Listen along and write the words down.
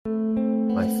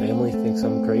My Family Thinks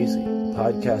I'm Crazy, a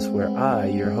podcast where I,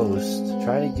 your host,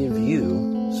 try to give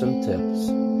you some tips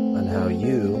on how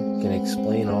you can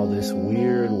explain all this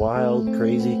weird, wild,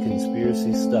 crazy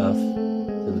conspiracy stuff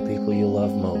to the people you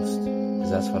love most.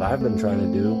 Because that's what I've been trying to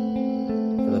do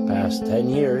for the past 10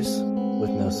 years with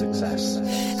no success.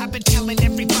 I've been telling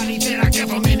everybody that our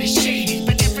government is shady,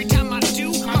 but every time I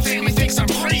do, my family thinks I'm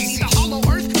crazy. The hollow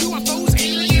earth, UFOs,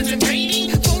 aliens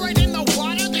invading, fluoride in the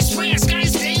water, they spray our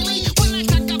skies daily. When I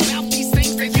talk about these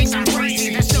things, they think I'm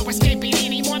crazy. There's no escaping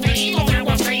anymore the evil that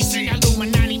we're facing.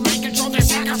 Illuminati mind control, they're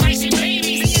sacrificing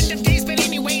babies. The end of days, but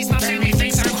anyways, my family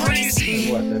thinks I'm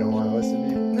crazy. What, they don't want to listen to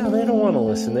you? No, they don't want to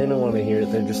listen. They don't want to hear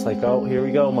it. They're just like, oh, here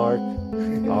we go, Mark.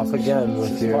 Off again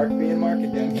with your... Mark being Mark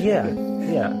again. Yeah.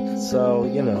 So,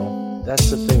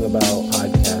 that's the thing about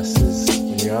podcasts is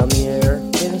when you're on the air,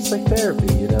 and it's like therapy,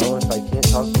 If I can't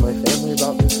talk to my family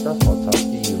about this stuff, I'll talk to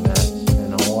you, Matt,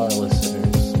 and all our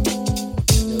listeners.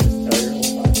 You'll just tell your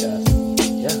whole podcast.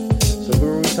 Yeah. So who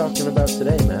are we talking about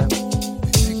today, Matt?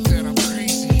 They think that I'm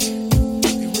crazy.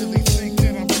 They really think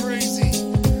that I'm crazy.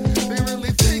 They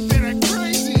really think that I'm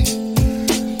crazy.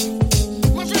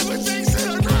 My family thinks that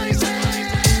I'm crazy.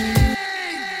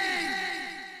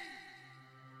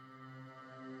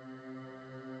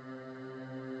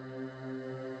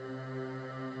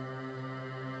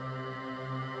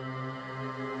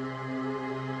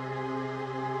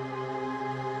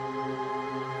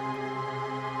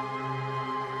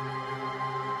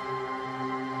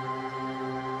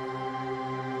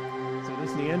 So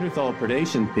this Neanderthal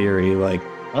predation theory, like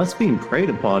us being preyed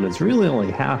upon, is really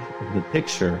only half of the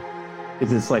picture.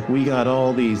 It's like we got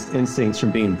all these instincts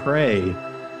from being prey,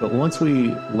 but once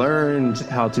we learned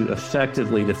how to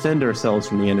effectively defend ourselves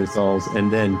from Neanderthals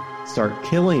and then start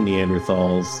killing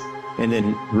Neanderthals and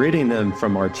then ridding them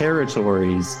from our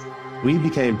territories, we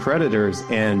became predators,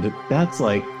 and that's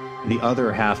like the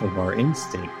other half of our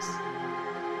instincts.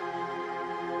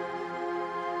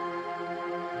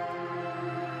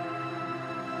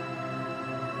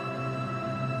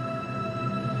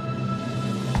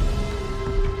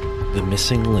 The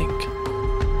missing link,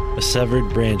 a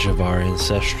severed branch of our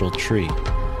ancestral tree.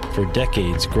 For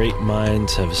decades, great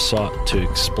minds have sought to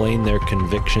explain their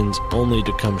convictions only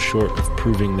to come short of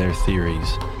proving their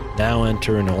theories. Now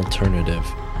enter an alternative.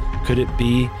 Could it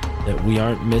be that we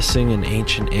aren't missing an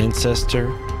ancient ancestor,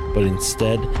 but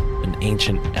instead an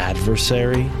ancient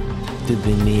adversary? Did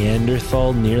the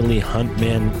Neanderthal nearly hunt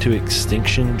man to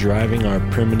extinction, driving our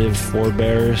primitive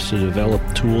forebears to develop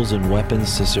tools and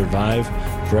weapons to survive,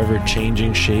 forever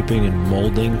changing, shaping, and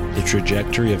molding the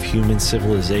trajectory of human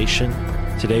civilization?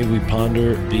 Today we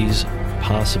ponder these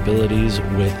possibilities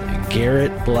with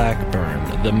Garrett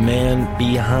Blackburn, the man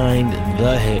behind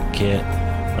the Hit Kit,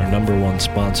 our number one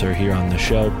sponsor here on the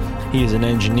show. He is an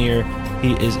engineer,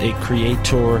 he is a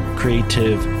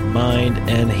creative mind,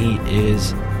 and he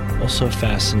is also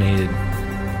fascinated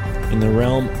in the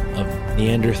realm of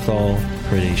Neanderthal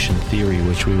predation theory,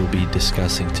 which we will be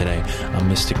discussing today. I'm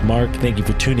Mystic Mark. Thank you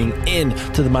for tuning in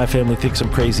to the My Family Thinks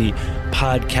I'm Crazy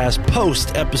podcast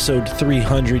post episode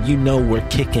 300. We're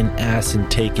kicking ass and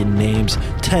taking names.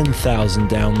 10,000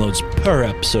 downloads per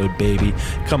episode, baby.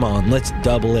 Come on, let's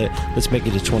double it. Let's make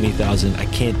it to 20,000. I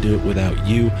can't do it without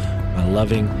you, my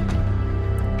loving,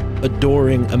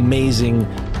 adoring, amazing,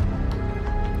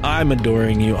 I'm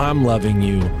adoring you. I'm loving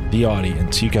you. The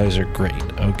audience. You guys are great.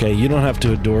 Okay? You don't have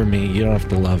to adore me. You don't have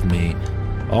to love me.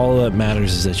 All that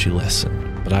matters is that you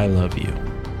listen. But I love you.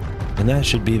 And that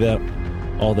should be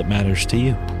all that matters to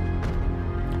you.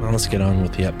 Well, let's get on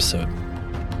with the episode.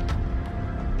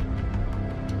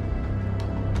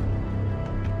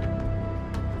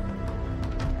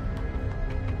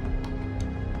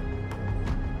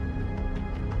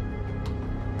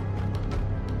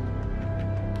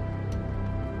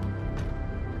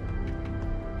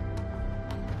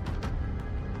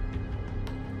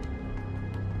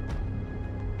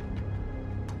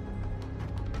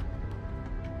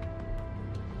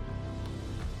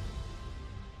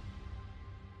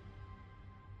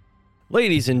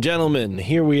 Ladies and gentlemen,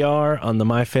 here we are on the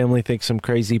My Family Thinks I'm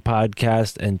Crazy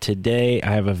podcast, and today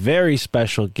I have a very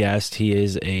special guest. He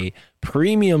is a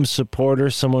premium supporter,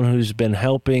 someone who's been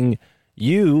helping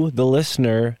you, the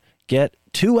listener, get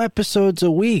 2 episodes a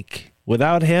week.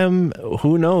 Without him,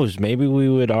 who knows? Maybe we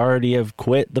would already have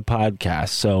quit the podcast.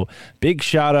 So big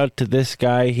shout out to this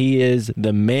guy. He is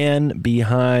the man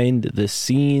behind the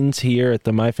scenes here at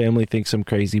the My Family Thinks I'm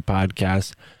Crazy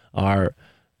podcast. Our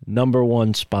number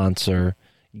one sponsor,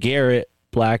 Garrett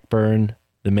Blackburn,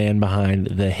 the man behind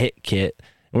the Hit Kit.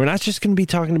 And we're not just going to be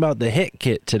talking about the Hit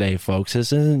Kit today, folks.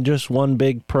 This isn't just one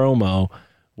big promo.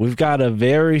 We've got a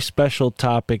very special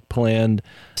topic planned,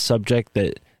 subject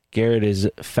that Garrett is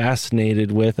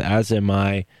fascinated with, as am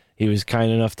I. He was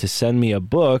kind enough to send me a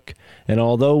book, and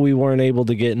although we weren't able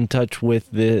to get in touch with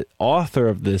the author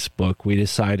of this book, we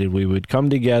decided we would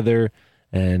come together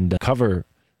and cover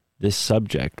this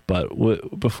subject. But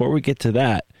before we get to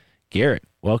that, Garrett,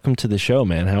 welcome to the show,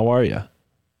 man. How are you?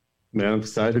 Man, I'm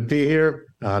excited to be here.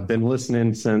 I've been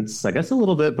listening since, I guess, a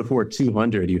little bit before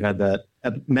 200. You had that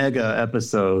mega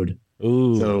episode.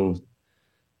 Ooh. So,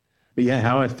 but yeah,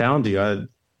 how I found you. I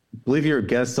believe you're a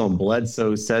guest on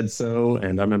Bledsoe Said So.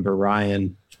 And I remember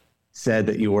Ryan said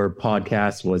that your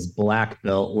podcast was black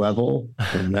belt level.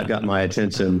 And that got my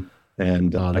attention.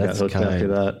 And I got hooked after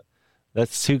that.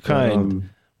 That's too kind.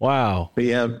 Wow. But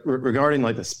yeah, regarding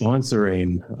like the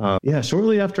sponsoring,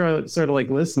 shortly after I started like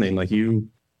listening, like it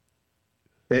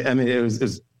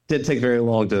did take very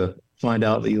long to find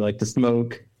out that you like to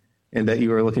smoke and that you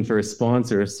were looking for a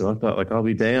sponsor. So I thought, like, I'll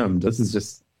be damned. This is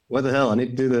just, what the hell? I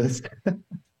need to do this.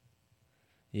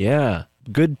 Yeah.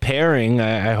 Good pairing.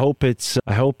 I hope it's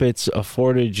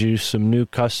afforded you some new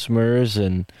customers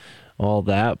and all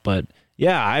that. But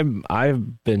yeah,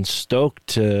 I've been stoked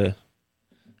to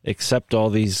accept all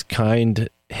these kind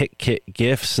hit kit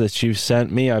gifts that you've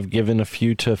sent me. I've given a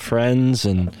few to friends,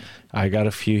 and I got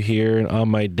a few here on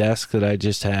my desk that I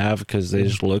just have because they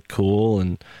just look cool,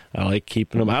 and I like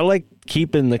keeping them. I like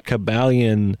keeping the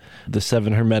Kabbalion, the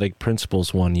 7 Hermetic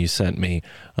Principles one you sent me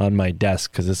on my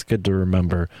desk because it's good to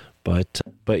remember. But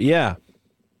yeah.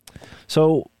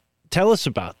 So tell us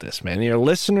about this, man. You're a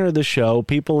listener of the show.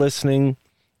 People listening,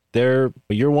 you're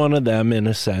one of them in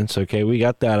a sense. Okay, we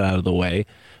got that out of the way.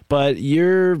 But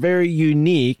you're very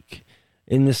unique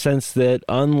in the sense that,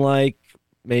 unlike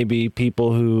maybe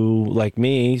people who, like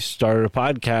me, started a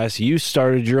podcast, you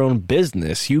started your own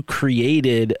business. You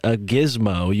created a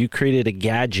gizmo. You created a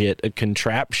gadget, a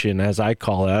contraption, as I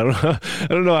call it. I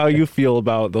don't know how you feel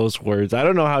about those words. I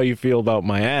don't know how you feel about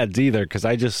my ads either, because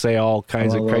I just say all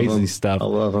kinds of crazy stuff. I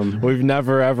love them. We've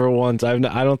never, ever once, I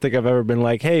don't think I've ever been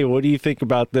like, hey, what do you think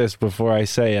about this before I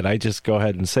say it? I just go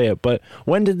ahead and say it. But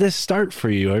when did this start for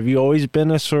you? Have you always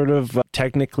been a sort of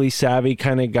technically savvy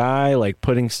kind of guy, like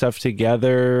putting stuff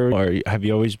together? Or have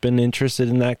you always been interested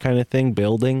in that kind of thing,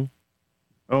 building?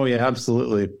 Oh, yeah,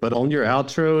 absolutely. But on your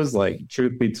outros, like,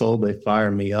 truth be told, they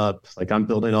fire me up. Like, I'm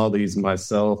building all these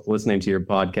myself, listening to your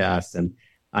podcast, and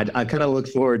I kind of look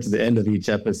forward to the end of each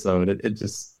episode. It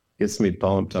just gets me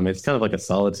pumped. I mean, it's kind of like a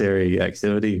solitary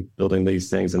activity, building these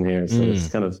things in here. So it's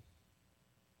kind of...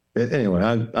 Anyway,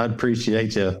 I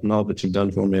appreciate you and all that you've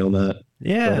done for me on that.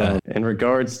 Yeah. But, in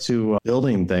regards to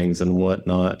building things and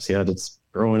whatnot, yeah, just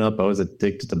growing up, I was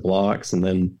addicted to blocks and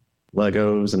then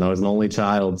Legos, and I was an only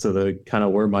child, so they kind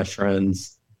of were my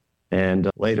friends. And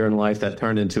later in life, that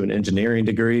turned into an engineering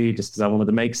degree just because I wanted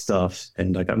to make stuff.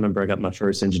 And I remember I got my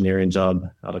first engineering job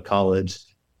out of college.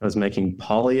 I was making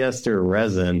polyester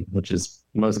resin, which is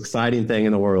the most exciting thing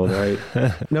in the world, right?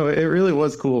 No, it really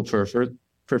was cool for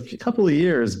a couple of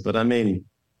years, but I mean,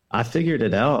 I figured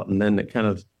it out, and then it kind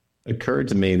of occurred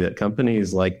to me that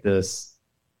companies like this,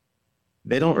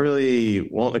 they don't really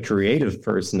want a creative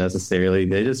person necessarily.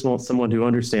 They just want someone who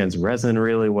understands resin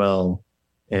really well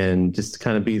and just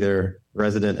kind of be their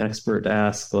resident expert to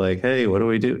ask, like, hey, what do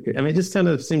we do? I mean, it just kind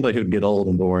of seemed like it would get old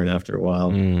and boring after a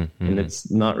while. Mm-hmm. And it's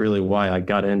not really why I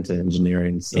got into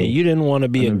engineering. So yeah, you didn't want to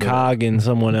be a cog in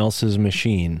someone else's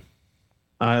machine.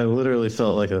 I literally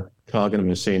felt like a cog in a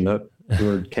machine. That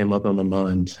word came up on my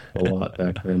mind a lot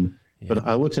back then. Yeah. But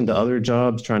I looked into other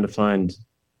jobs trying to find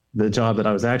the job that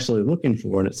I was actually looking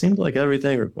for, and it seemed like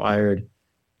everything required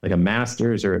like a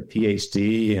master's or a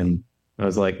PhD, and I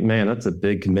was like, man, that's a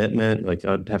big commitment. Like,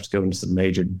 I'd have to go into some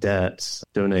major debt,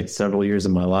 donate several years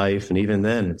of my life, and even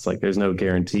then, it's like there's no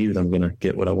guarantee that I'm going to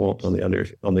get what I want on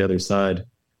the other side.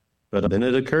 But then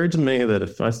it occurred to me that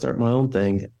if I start my own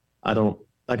thing, I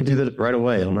can do that right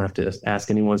away. I don't have to ask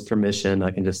anyone's permission.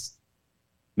 I can just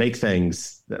make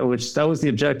things, which that was the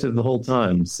objective the whole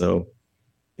time. So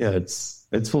yeah,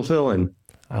 it's fulfilling.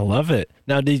 I love it.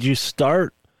 Now, did you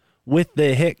start with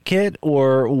the hit kit,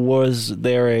 or was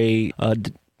there a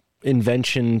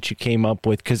invention that you came up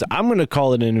with? Because I'm going to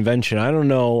call it an invention. I don't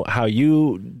know how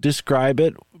you describe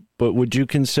it, but would you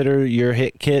consider your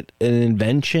hit kit an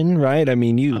invention, right? I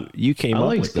mean, you came up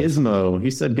with Gizmo. This.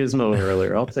 You said Gizmo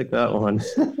earlier. I'll take that one.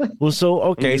 Well,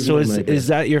 so is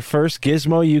that your first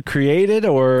Gizmo you created,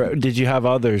 or did you have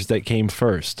others that came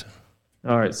first?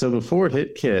 All right. So before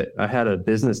Hit Kit, I had a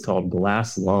business called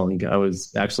Glass Lung. I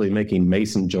was actually making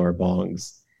mason jar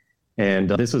bongs. And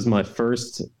this was my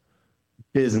first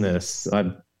business.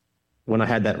 I when I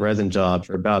had that resin job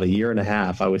for about a year and a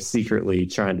half, I was secretly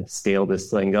trying to scale this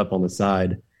thing up on the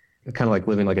side, kind of like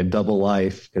living like a double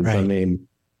life. Because I Right. mean,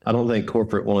 I don't think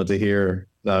corporate wanted to hear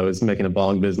that I was making a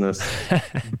bong business,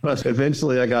 but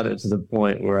eventually I got it to the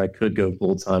point where I could go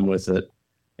full time with it.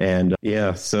 And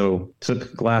yeah, so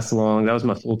took glass long. That was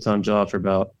my full time job for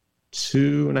about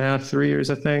 2.5, 3 years,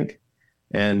 I think.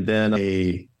 And then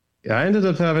I ended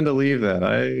up having to leave that.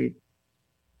 I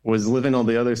was living on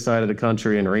the other side of the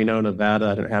country in Reno, Nevada.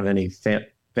 I didn't have any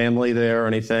family there or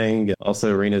anything.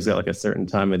 Also, Reno's got like a certain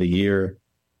time of the year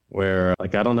where,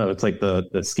 like, I don't know, it's like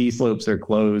the ski slopes are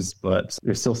closed, but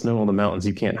there's still snow on the mountains.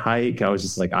 You can't hike. I was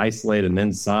just like isolated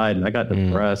inside, and I got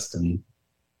depressed. And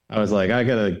I was like,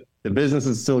 the business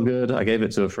is still good. I gave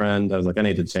it to a friend. I was like, I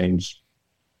need to change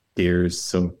gears.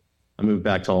 So I moved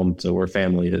back home to where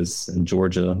family is in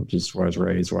Georgia, which is where I was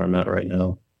raised, where I'm at right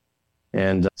now.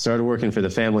 And started working for the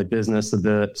family business a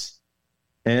bit.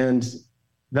 And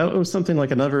that was something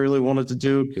like I never really wanted to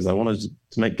do because I wanted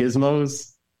to make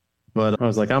gizmos. But I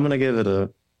was like, I'm going to give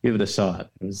it a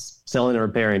shot. I was selling and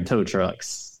repairing tow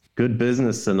trucks. Good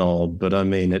business and all, but I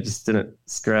mean, it just didn't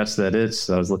scratch that itch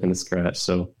that I was looking to scratch.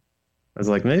 So I was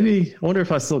like, maybe, I wonder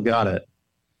if I still got it.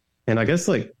 And I guess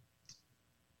that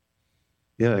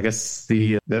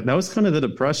was kind of the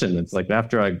depression. It's like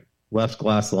after I left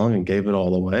Glass Lung and gave it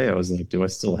all away, I was like, do I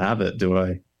still have it?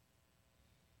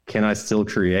 Can I still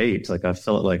create? Like, I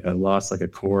felt like I lost like a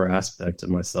core aspect of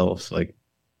myself. Like,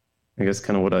 I guess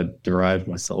kind of what I derived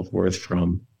my self-worth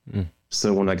from.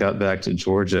 So when I got back to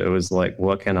Georgia, it was like,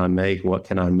 what can I make? What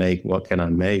can I make? What can I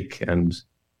make? And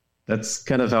that's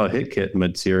kind of how HitKit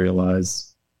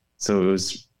materialized. So it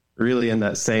was really in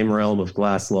that same realm of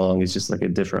Glass Lung. It's just like a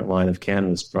different line of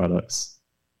cannabis products.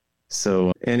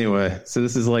 So anyway,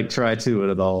 this is like try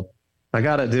to it all. I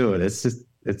got to do it.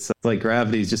 It's like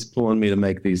gravity's just pulling me to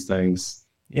make these things.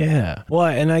 Yeah. Well,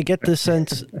 and I get the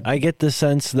sense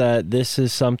that this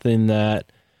is something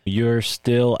that you're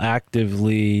still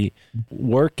actively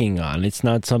working on. It's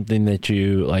not something that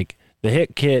you like. The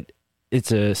Hit Kit,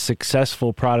 it's a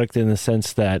successful product in the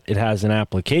sense that it has an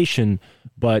application,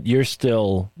 but you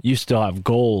still have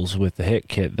goals with the Hit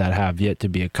Kit that have yet to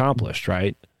be accomplished,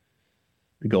 right?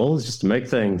 The goal is just to make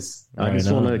things. I just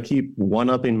want to keep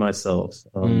one-upping myself.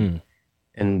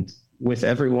 And with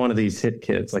every one of these hit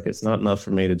kits, like, it's not enough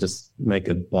for me to just make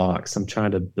a box. I'm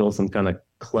trying to build some kind of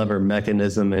clever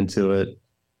mechanism into it.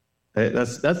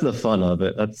 That's the fun of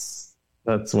it. That's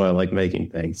why I like making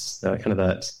things.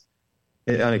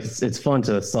 It's fun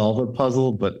to solve a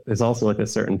puzzle, but there's also like a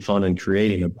certain fun in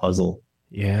creating a puzzle.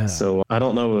 Yeah. So I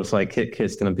don't know if like hit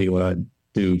kit's going to be what I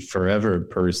do forever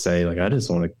per se. Like, I just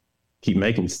want to keep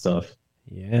making stuff.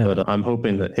 Yeah. But I'm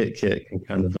hoping that hit kit can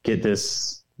kind of get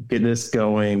this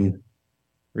going,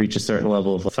 reach a certain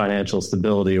level of financial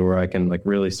stability where I can like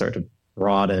really start to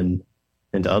broaden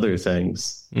into other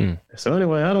things. So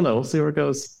anyway, I don't know. We'll see where it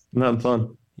goes. I'm having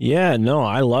fun. Yeah, no,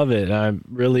 I love it. I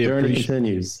really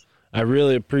continues. I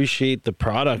really appreciate the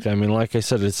product. I mean, like I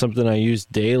said, it's something I use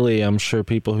daily. I'm sure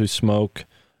people who smoke,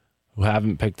 who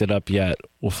haven't picked it up yet,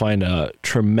 will find a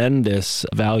tremendous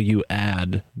value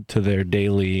add to their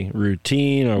daily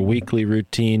routine or weekly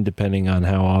routine, depending on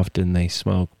how often they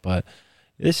smoke. But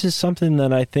this is something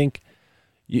that I think,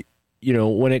 you know,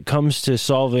 when it comes to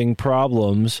solving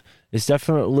problems, it's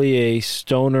definitely a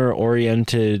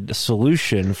stoner-oriented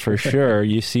solution for sure.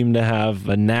 You seem to have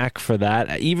a knack for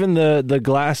that. Even the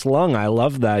Glass Lung, I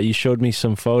love that. You showed me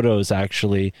some photos,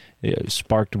 actually. It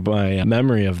sparked my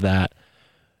memory of that.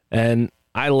 And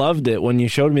I loved it when you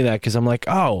showed me that, because I'm like,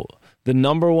 oh, the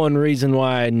number one reason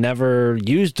why I never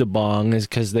used a bong is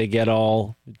because they get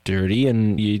all dirty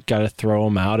and you got to throw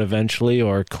them out eventually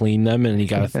or clean them, and you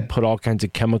got to put all kinds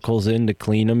of chemicals in to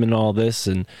clean them and all this.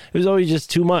 And it was always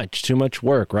just too much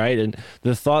work, right? And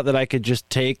the thought that I could just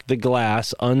take the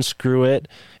glass, unscrew it,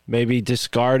 maybe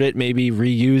discard it, maybe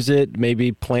reuse it,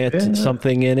 maybe plant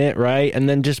something in it, right? And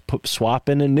then just swap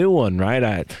in a new one,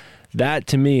 right? That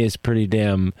to me is pretty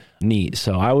damn neat.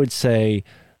 So I would say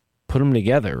put them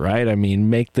together, right? I mean,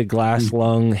 make the Glass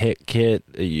Lung hit kit,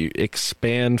 you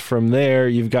expand from there.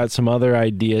 You've got some other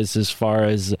ideas as far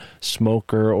as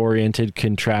smoker-oriented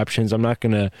contraptions. I'm not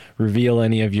going to reveal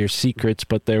any of your secrets,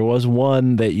 but there was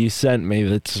one that you sent me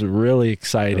that's really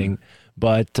exciting.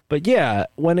 But yeah,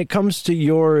 when it comes to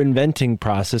your inventing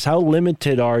process, how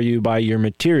limited are you by your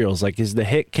materials? Like, is the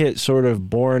hit kit sort of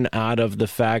born out of the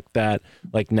fact that,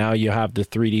 like, now you have the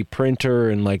 3D printer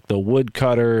and like the wood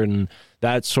cutter and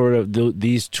that sort of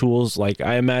these tools? Like,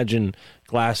 I imagine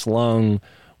Glass Lung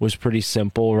was pretty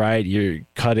simple, right? You're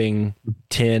cutting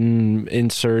tin,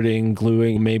 inserting,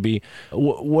 gluing, maybe.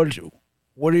 What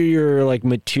what are your like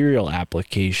material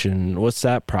application? What's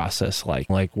that process like?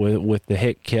 Like with the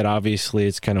hit kit, obviously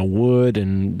it's kind of wood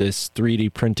and this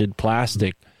 3D printed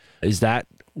plastic. Is that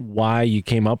why you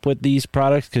came up with these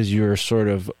products? Because you're sort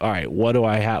of, all right, what do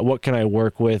I have? What can I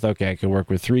work with? Okay, I can work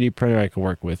with 3D printer. I can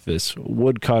work with this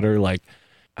wood cutter. Like,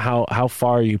 how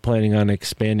far are you planning on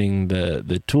expanding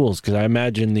the tools? Because I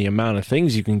imagine the amount of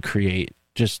things you can create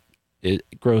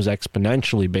it grows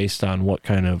exponentially based on what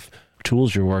kind of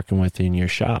tools you're working with in your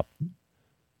shop.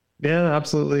 Yeah,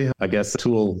 absolutely. I guess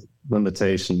tool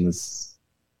limitations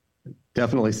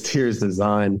definitely steers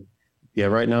design. Yeah,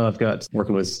 right now I've got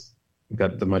my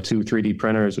two 3D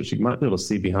printers, which you might be able to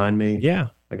see behind me. Yeah.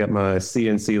 I got my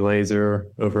CNC laser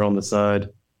over on the side.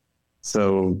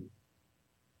 So,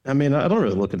 I mean, I don't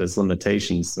really look at it as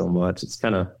limitations so much. It's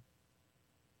kind of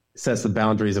sets the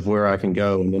boundaries of where I can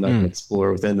go, and then I can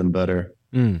explore within them better.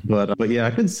 But yeah,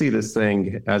 I could see this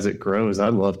thing as it grows.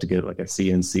 I'd love to get like a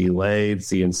CNC lathe,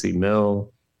 CNC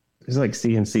mill. There's like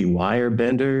CNC wire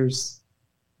benders.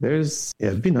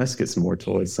 It'd be nice to get some more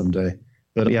toys someday.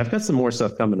 But yeah, I've got some more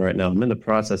stuff coming right now. I'm in the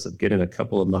process of getting a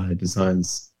couple of my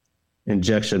designs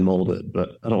injection molded,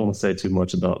 but I don't want to say too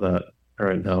much about that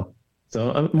right now.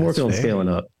 So I'm working on scaling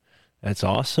up. That's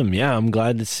awesome. Yeah, I'm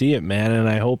glad to see it, man. And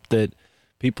I hope that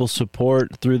people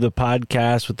support through the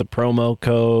podcast with the promo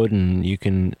code and you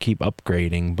can keep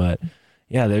upgrading. But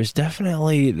yeah, there's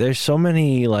so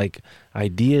many like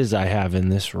ideas I have in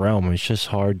this realm. It's just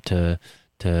hard to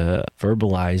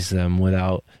verbalize them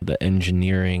without the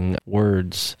engineering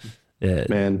words.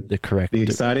 The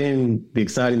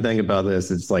exciting thing about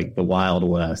this is like the Wild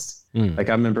West. Like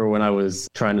I remember when I was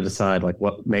trying to decide like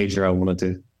what major I wanted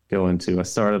to go into, I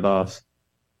started off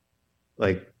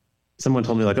like, someone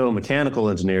told me like, oh, mechanical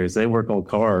engineers, they work on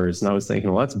cars. And I was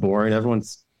thinking, well, that's boring.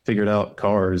 Everyone's figured out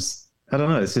cars. I don't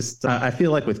know. It's just, I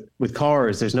feel like with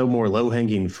cars, there's no more low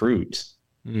hanging fruit.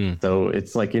 So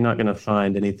it's like, you're not going to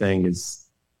find any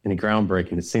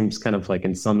groundbreaking. It seems kind of like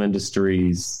in some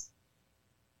industries,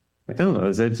 I don't know,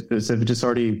 as if just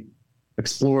already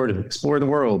explored the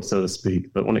world, so to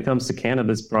speak. But when it comes to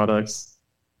cannabis products,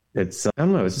 it's, I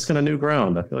don't know, it's just kind of new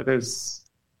ground. I feel like there's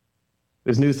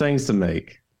new things to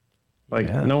make.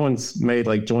 No one's made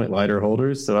like joint lighter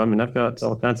holders. So, I mean, I've got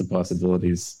all kinds of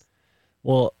possibilities.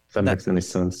 Well, if that makes any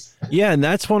sense. Yeah. And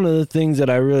that's one of the things that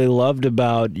I really loved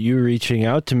about you reaching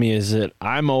out to me is that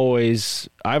I've always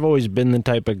been the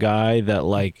type of guy that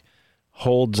like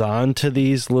holds on to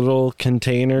these little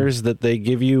containers that they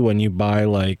give you when you buy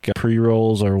like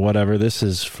pre-rolls or whatever. This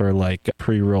is for like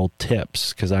pre-roll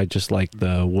tips, because I just like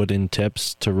the wooden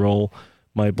tips to roll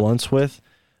my blunts with.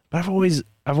 But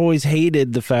I've always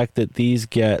hated the fact that these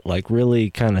get like really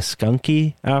kind of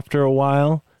skunky after a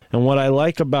while. And what I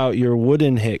like about your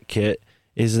wooden hit kit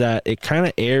is that it kind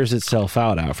of airs itself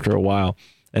out after a while,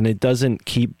 and it doesn't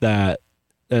keep that.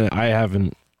 I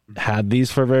haven't had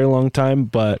these for a very long time,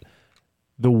 but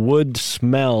the wood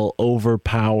smell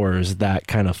overpowers that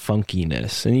kind of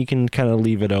funkiness, and you can kind of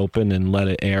leave it open and let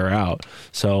it air out.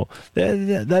 So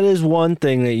that is one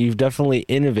thing that you've definitely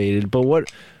innovated. But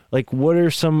what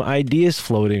are some ideas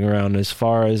floating around as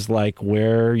far as like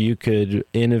where you could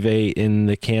innovate in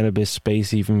the cannabis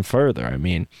space even further? I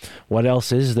mean, what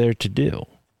else is there to do?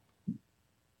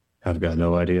 I've got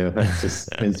no idea. That's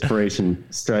just inspiration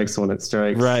strikes when it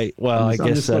strikes. Right. Well, I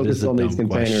guess that is a dumb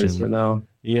question. For now.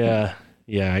 Yeah.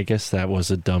 Yeah, I guess that was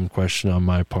a dumb question on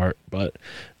my part, but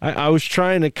I was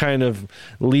trying to kind of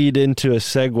lead into a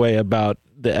segue about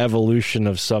the evolution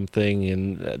of something,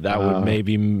 and that would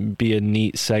maybe be a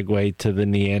neat segue to the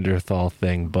Neanderthal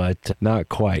thing, but not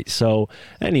quite. So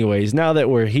anyways, now that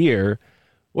we're here,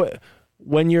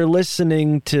 when you're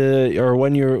listening to, or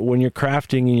when you're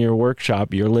crafting in your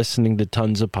workshop, you're listening to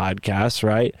tons of podcasts,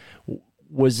 right?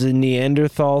 Was the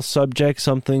Neanderthal subject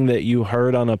something that you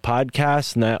heard on a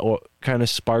podcast and that kind of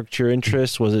sparked your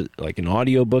interest? Was it like an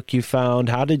audiobook you found?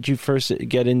 How did you first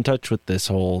get in touch with this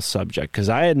whole subject? Because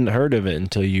I hadn't heard of it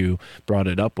until you brought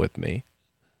it up with me.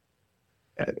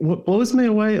 What blows me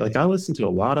away, like I listen to a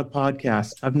lot of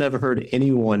podcasts. I've never heard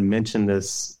anyone mention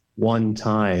this one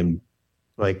time.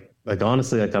 Like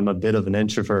honestly, like I'm a bit of an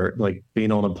introvert. Like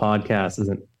being on a podcast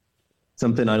isn't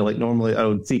something I like normally I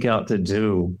would seek out to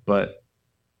do, but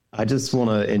I just want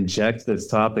to inject this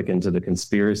topic into the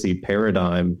conspiracy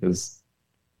paradigm because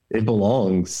it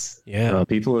belongs. Yeah.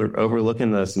 People are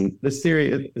overlooking this, and this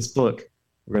theory, this book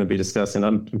we're going to be discussing.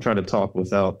 I'm trying to talk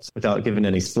without giving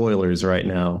any spoilers right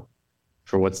now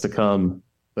for what's to come.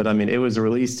 But I mean, it was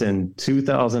released in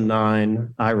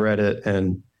 2009. I read it,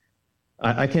 and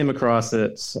I came across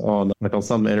it on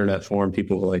some internet forum.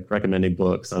 People were like recommending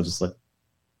books. I was like,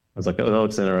 oh, that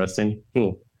looks interesting.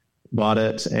 Cool. bought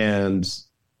it, and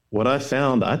what I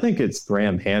found, I think it's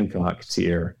Graham Hancock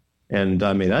tier. And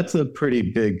I mean, that's a pretty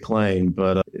big claim,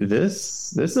 but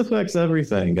this affects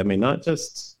everything. I mean, not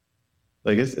just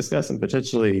like it's got some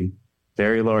potentially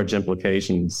very large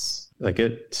implications. Like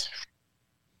it,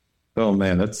 oh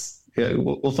man,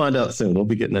 we'll find out soon. We'll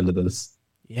be getting into this.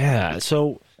 Yeah.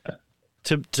 So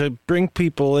to bring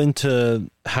people into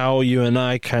how you and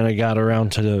I kind of got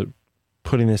around to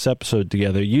putting this episode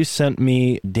together, you sent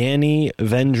me Danny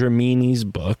Vendramini's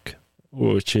book,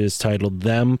 which is titled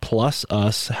Them Plus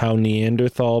Us, How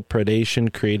Neanderthal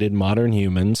Predation Created Modern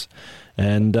Humans.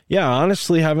 And yeah,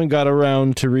 honestly, haven't got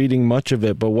around to reading much of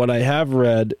it, but what I have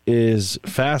read is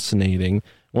fascinating.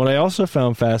 What I also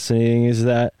found fascinating is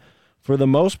that for the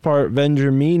most part,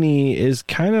 Vendramini is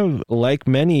kind of like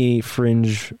many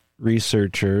fringe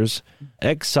researchers,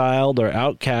 exiled or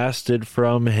outcasted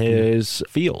from his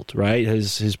field, right?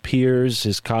 His peers,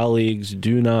 his colleagues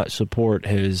do not support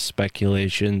his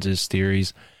speculations, his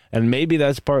theories. And maybe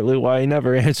that's partly why he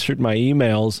never answered my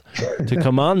emails to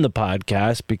come on the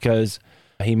podcast, because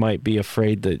he might be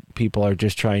afraid that people are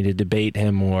just trying to debate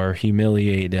him or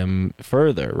humiliate him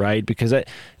further, right? Because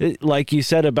like you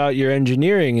said about your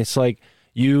engineering, it's like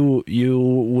you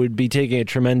would be taking a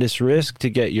tremendous risk to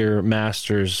get your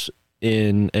master's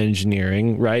in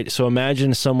engineering, right? So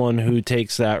imagine someone who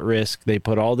takes that risk, they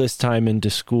put all this time into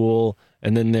school,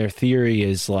 and then their theory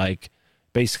is like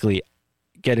basically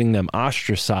getting them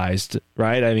ostracized,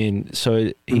 right? I mean,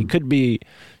 so he could be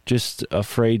just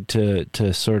afraid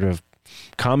to sort of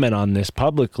comment on this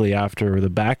publicly after the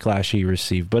backlash he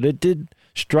received. But it did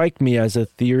strike me as a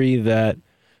theory that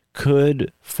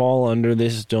could fall under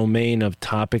this domain of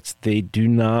topics they do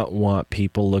not want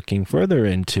people looking further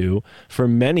into for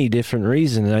many different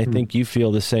reasons. And I think you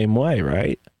feel the same way,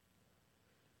 right?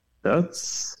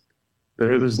 There's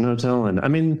no telling. I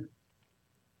mean,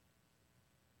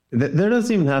 there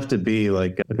doesn't even have to be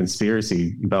like a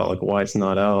conspiracy about like why it's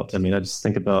not out. I mean, I just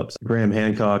think about Graham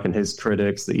Hancock and his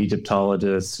critics, the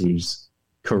Egyptologists whose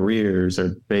careers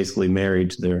are basically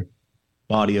married to their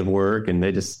body of work, and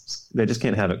they just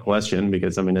can't have it questioned,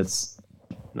 because I mean, it's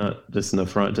not just an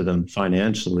affront to them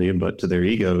financially, but to their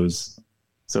egos.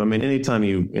 So I mean, anytime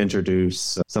you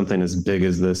introduce something as big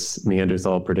as this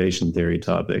Neanderthal predation theory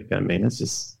topic, I mean, it's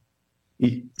just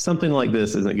something like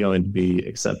this isn't going to be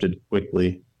accepted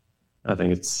quickly. I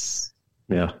think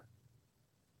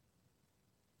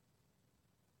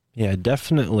yeah,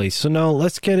 definitely. So now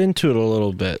let's get into it a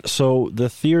little bit. So the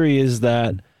theory is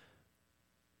that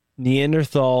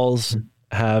Neanderthals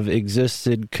have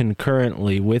existed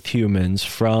concurrently with humans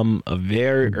from a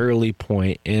very early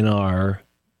point in our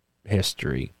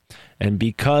history. And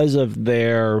because of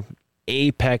their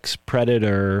apex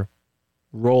predator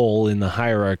role in the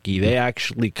hierarchy, they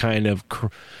actually kind of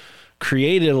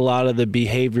created a lot of the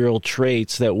behavioral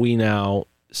traits that we now,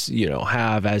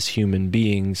 have as human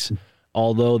beings,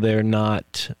 although they're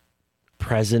not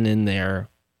present in their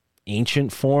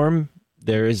ancient form.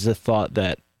 There is a thought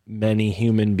that many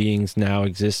human beings now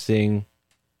existing,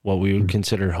 what we would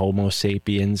consider Homo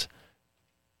sapiens,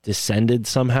 descended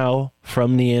somehow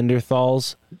from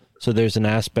Neanderthals. So there's an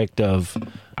aspect of,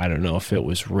 I don't know if it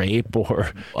was rape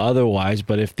or otherwise,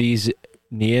 but if these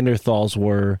Neanderthals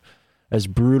were as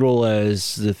brutal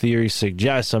as the theory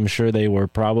suggests, I'm sure they were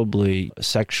probably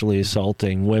sexually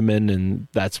assaulting women, and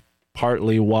that's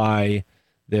partly why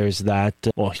there's that,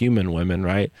 human women,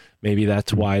 right? Maybe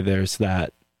that's why there's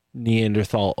that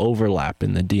Neanderthal overlap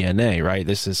in the DNA, right?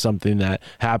 This is something that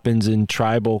happens in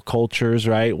tribal cultures,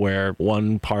 right? Where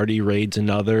one party raids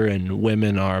another and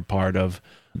women are part of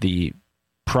the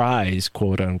prize,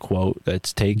 quote unquote,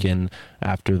 that's taken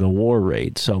after the war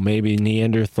raid. So maybe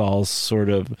Neanderthals sort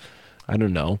of, I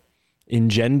don't know,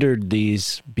 engendered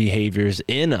these behaviors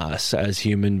in us as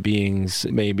human beings.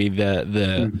 Maybe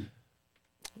the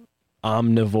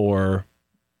omnivore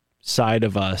side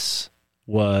of us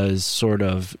was sort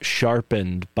of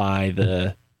sharpened by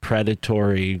the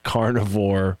predatory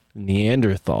carnivore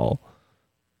Neanderthal.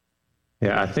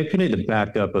 Yeah, I think we need to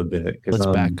back up a bit. Let's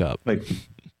back up. Like,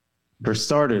 for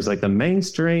starters, like the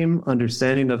mainstream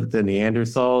understanding of the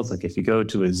Neanderthals, like if you go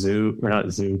to a zoo, or not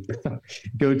a zoo,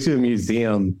 go to a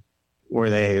museum where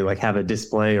they like have a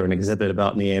display or an exhibit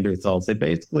about Neanderthals, they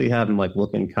basically have them like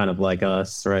looking kind of like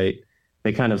us, right?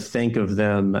 They kind of think of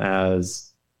them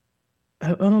as,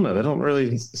 I don't know, they don't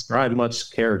really describe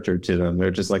much character to them.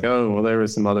 They're just like, oh, well, they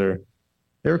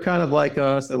were kind of like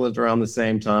us. They lived around the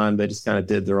same time. They just kind of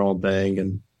did their own thing.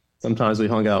 And sometimes we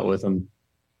hung out with them.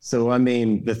 So, I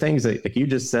mean, the things that like you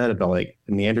just said about like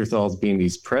Neanderthals being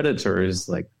these predators,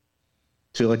 like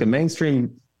to like a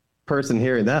mainstream person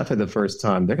hearing that for the first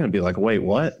time, they're going to be like, wait,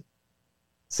 what?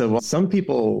 So some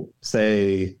people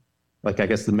say, like, I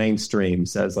guess the mainstream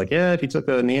says, like, yeah, if you took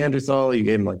a Neanderthal, you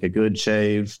gave him like a good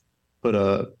shave, put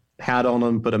a hat on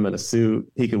him, put him in a suit,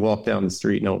 he could walk down the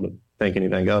street, no one would think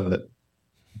anything of it.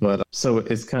 But so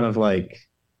it's kind of like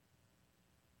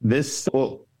this.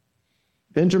 Well,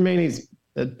 Ben Germaini's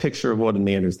picture of what a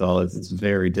Neanderthal is, it's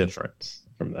very different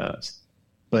from that.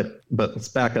 But let's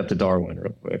back up to Darwin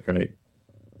real quick, right?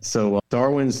 So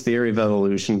Darwin's theory of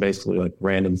evolution, basically like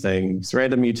random things,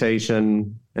 random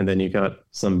mutation, and then you got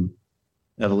some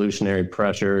evolutionary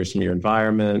pressures from your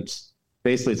environment.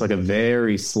 Basically, it's like a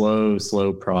very slow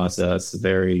process,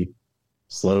 very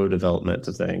slow development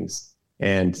of things.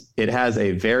 And it has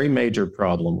a very major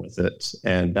problem with it.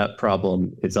 And that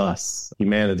problem is us,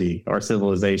 humanity, our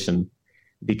civilization.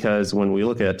 Because when we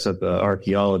look at the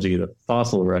archaeology, the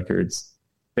fossil records,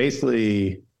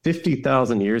 basically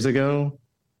 50,000 years ago,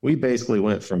 we basically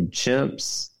went from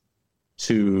chimps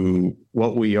to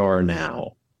what we are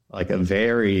now, like a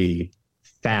very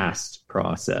fast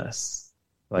process.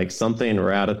 Like something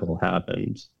radical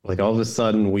happened. Like all of a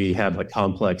sudden we have like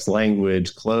complex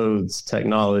language, clothes,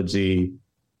 technology.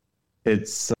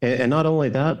 And not only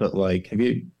that, but like, have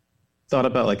you thought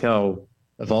about like how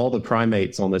of all the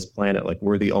primates on this planet, like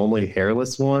we're the only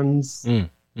hairless ones?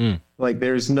 Like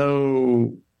there's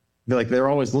no, like they're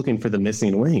always looking for the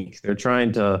missing link. They're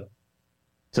trying to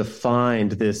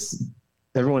find this,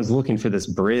 everyone's looking for this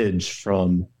bridge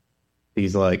from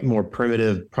these like more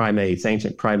primitive primates,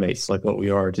 ancient primates, like what we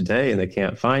are today, and they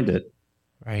can't find it.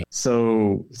 Right.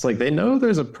 So it's like they know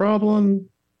there's a problem,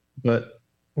 but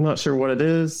I'm not sure what it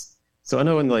is. So I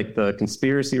know in like the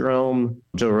conspiracy realm,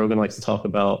 Joe Rogan likes to talk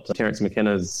about Terrence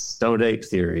McKenna's stoned ape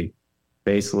theory.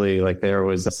 Basically, like there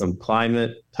was some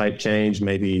climate type change,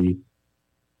 maybe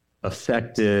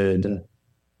affected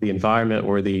the environment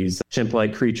where these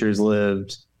chimp-like creatures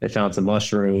lived. They found some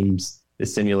mushrooms. It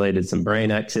stimulated some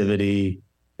brain activity.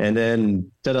 And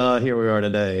then, ta-da, here we are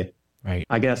today. Right.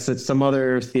 I guess that some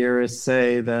other theorists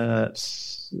say that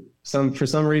for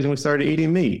some reason we started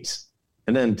eating meat.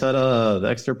 And then, ta-da, the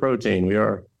extra protein. We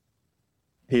are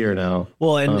here now.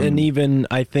 Well, and even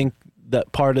I think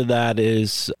that part of that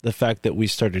is the fact that we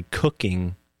started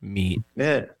cooking meat.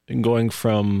 Yeah. And going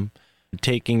from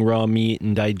taking raw meat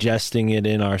and digesting it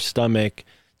in our stomach,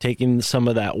 taking some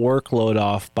of that workload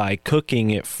off by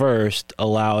cooking it first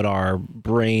allowed our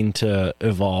brain to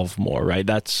evolve more, right?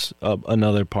 That's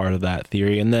another part of that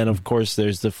theory. And then, of course,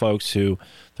 there's the folks who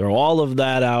throw all of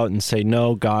that out and say,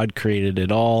 no, God created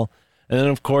it all. And then,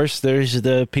 of course, there's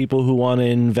the people who want to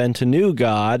invent a new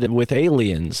God with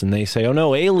aliens. And they say, oh,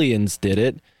 no, aliens did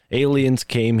it. Aliens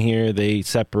came here. They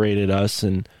separated us.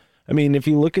 And, I mean, if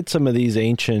you look at some of these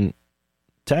ancient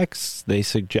texts, they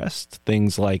suggest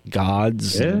things like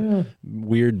gods and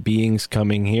weird beings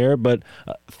coming here. But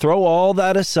throw all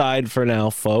that aside for now,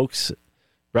 folks,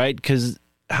 right? Because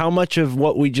how much of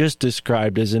what we just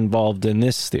described is involved in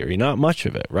this theory? Not much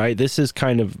of it, right? This is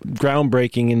kind of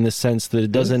groundbreaking in the sense that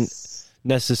it doesn't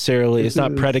necessarily, it's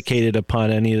not predicated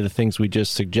upon any of the things we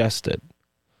just suggested.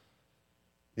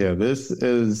 Yeah, this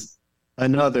is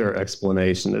another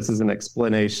explanation. This is an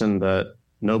explanation that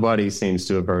nobody seems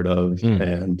to have heard of,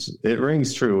 and it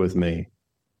rings true with me.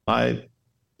 I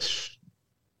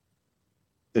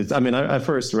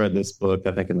first read this book,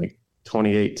 I think in like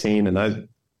 2018, and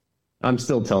I'm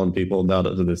still telling people about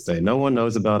it to this day. No one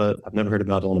knows about it. I've never heard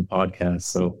about it on a podcast,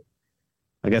 so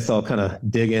I guess I'll kind of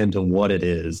dig into what it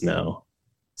is now.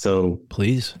 So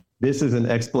please. This is an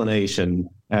explanation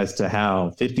as to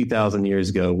how 50,000 years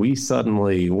ago, we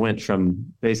suddenly went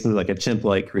from basically like a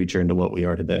chimp-like creature into what we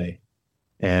are today.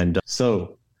 And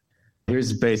so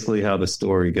here's basically how the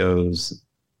story goes.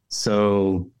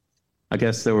 So I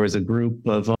guess there was a group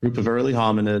of early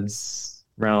hominids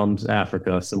around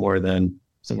Africa, somewhere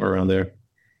around there.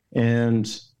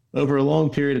 And over a long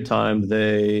period of time,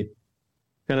 their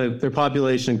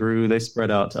population grew. They spread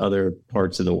out to other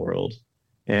parts of the world.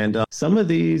 And some of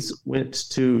these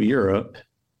went to Europe,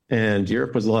 and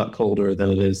Europe was a lot colder than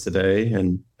it is today,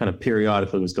 and kind of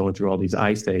periodically was going through all these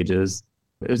ice ages.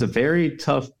 It was a very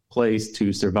tough place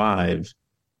to survive.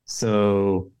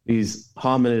 So these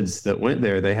hominids that went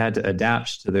there, they had to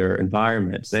adapt to their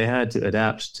environment. They had to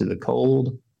adapt to the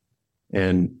cold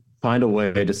and find a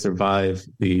way to survive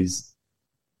these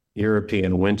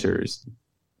European winters.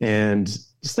 And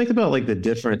just think about like the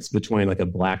difference between like a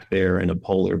black bear and a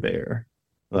polar bear.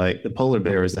 Like the polar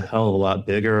bear is a hell of a lot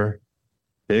bigger,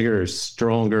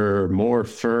 stronger, more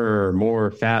fur, more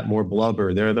fat, more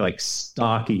blubber. They're like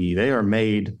stocky. They are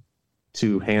made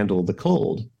to handle the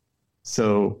cold.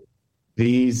 So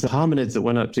these hominids that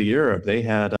went up to Europe, they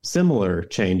had similar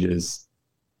changes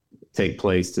take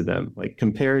place to them. Like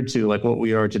compared to like what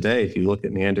we are today, if you look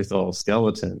at Neanderthal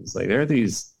skeletons, like they're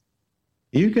these,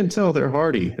 you can tell they're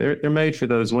hardy. They're made for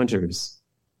those winters.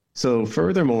 So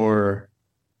furthermore,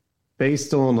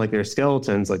 based on like their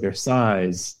skeletons, like their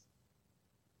size,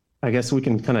 I guess we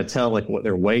can kind of tell like what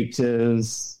their weight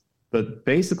is. But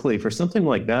basically, for something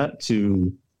like that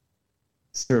to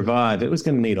survive, it was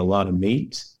going to need a lot of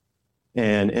meat.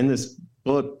 And in this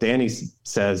book, Danny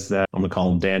says that, I'm going to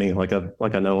call him Danny like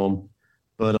I know him.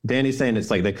 But Danny's saying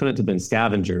it's like they couldn't have been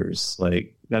scavengers.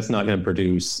 Like that's not going to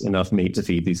produce enough meat to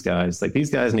feed these guys. Like these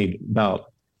guys need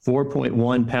about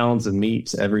 4.1 pounds of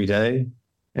meat every day.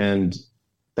 And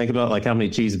think about like how many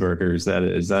cheeseburgers that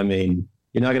is. I mean,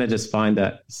 you're not going to just find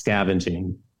that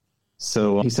scavenging.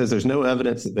 So he says there's no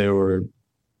evidence that they were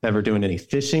ever doing any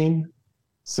fishing.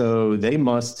 So they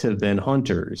must have been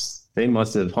hunters. They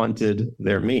must have hunted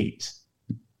their meat.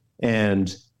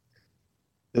 And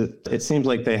it seems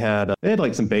like they had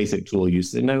like some basic tool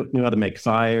use. They knew how to make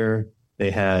fire.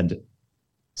 They had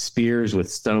spears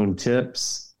with stone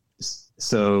tips.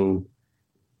 So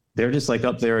they're just like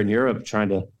up there in Europe trying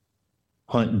to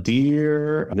hunt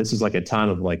deer. This was like a time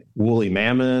of like woolly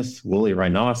mammoth, woolly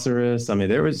rhinoceros. I mean,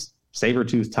 there was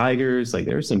saber-toothed tigers. Like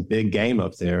there's some big game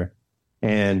up there.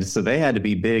 And so they had to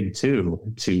be big too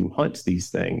to hunt these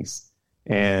things.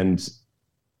 And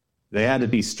they had to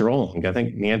be strong. I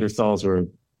think Neanderthals were,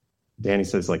 Danny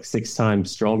says, like 6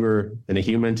 times stronger than a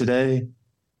human today.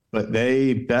 But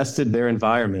they bested their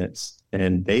environments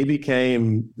and they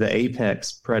became the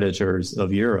apex predators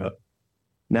of Europe.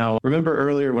 Now, remember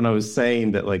earlier when I was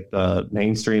saying that like the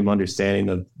mainstream understanding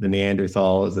of the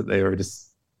Neanderthal is that they were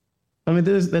just, I mean,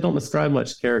 they don't describe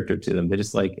much character to them. They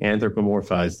just like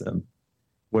anthropomorphize them.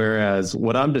 Whereas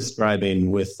what I'm describing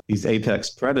with these apex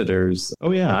predators,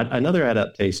 oh yeah, another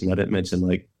adaptation I didn't mention,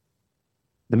 like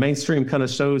the mainstream kind of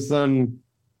shows them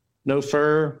no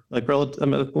fur, like a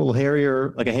little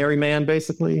hairier, like a hairy man,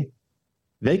 basically.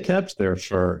 They kept their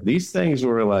fur. These things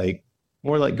were like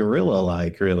more like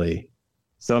gorilla-like, really.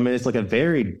 So, I mean, it's like a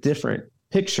very different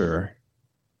picture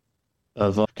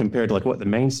of compared to like what the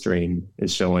mainstream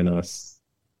is showing us.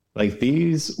 Like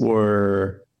these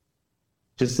were,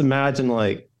 just imagine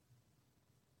like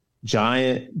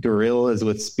giant gorillas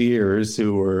with spears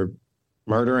who were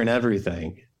murdering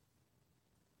everything.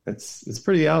 It's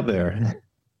pretty out there.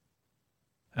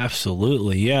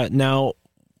 Absolutely. Yeah. Now,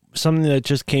 something that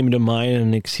just came to mind,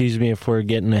 and excuse me if we're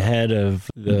getting ahead of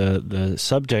the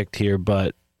subject here,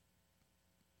 but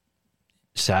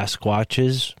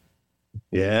Sasquatches.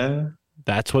 Yeah.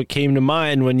 That's what came to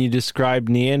mind when you described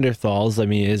Neanderthals. I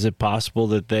mean, is it possible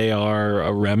that they are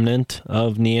a remnant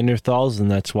of Neanderthals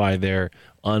and that's why they're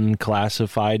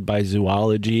unclassified by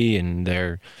zoology and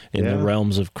they're in the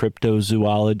realms of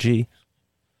cryptozoology?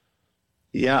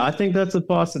 Yeah, I think that's a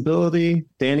possibility.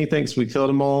 Danny thinks we killed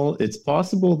them all. It's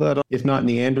possible that if not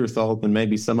Neanderthal, then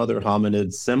maybe some other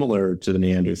hominids similar to the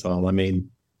Neanderthal. I mean,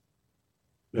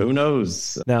 who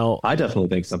knows? Now, I definitely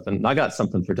think something. I got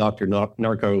something for Dr.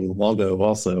 Narco Longo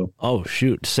also. Oh,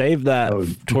 shoot. Save that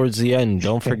towards the end.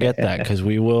 Don't forget that because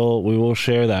we will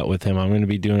share that with him. I'm going to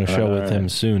be doing a show with him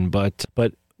soon. But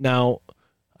now,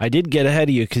 I did get ahead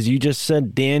of you because you just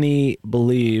said Danny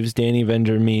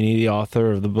Vendramini, the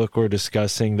author of the book we're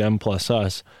discussing, Them Plus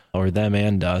Us, or Them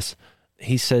and Us,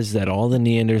 he says that all the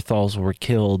Neanderthals were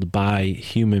killed by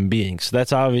human beings. So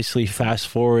that's obviously fast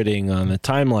forwarding on the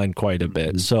timeline quite a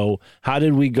bit. So how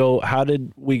did we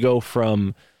go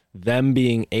from them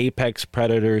being apex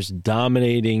predators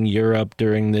dominating Europe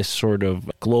during this sort of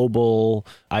global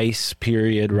ice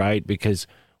period, right? Because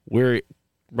we're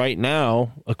right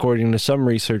now, according to some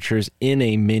researchers, in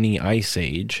a mini ice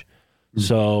age.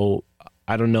 So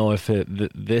I don't know if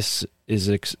this is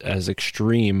as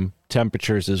extreme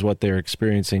temperatures as what they're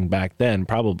experiencing back then.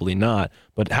 Probably not.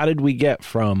 But how did we get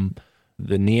from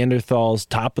the Neanderthals,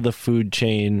 top of the food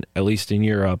chain, at least in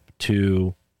Europe,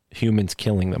 to humans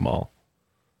killing them all?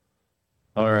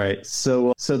 All right.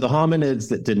 So the hominids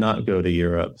that did not go to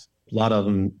Europe, a lot of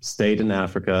them stayed in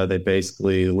Africa. They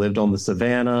basically lived on the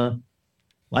savannah.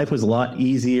 Life was a lot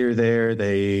easier there.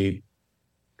 They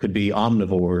could be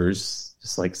omnivores,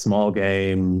 just like small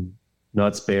game,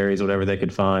 nuts, berries, whatever they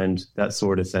could find, that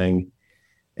sort of thing.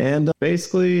 And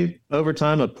basically, over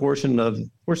time, a portion of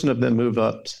them moved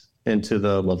up into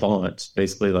the Levant,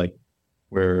 basically like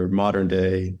where modern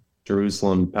day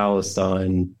Jerusalem,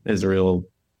 Palestine, Israel,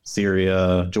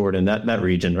 Syria, Jordan, that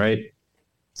region, right?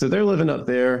 So they're living up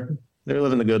there. They're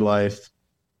living the good life.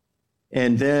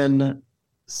 And then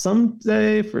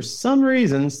someday, for some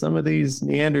reason, some of these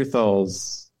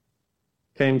Neanderthals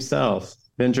came south.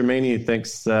 Benjamini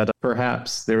thinks that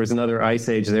perhaps there was another ice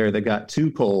age there that got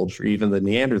too cold for even the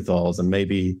Neanderthals, and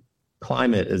maybe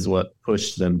climate is what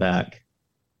pushed them back.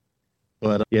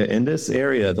 But yeah, in this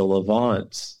area, the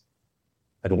Levant,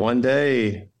 and one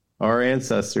day our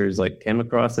ancestors came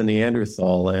across a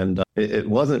Neanderthal, and it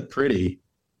wasn't pretty.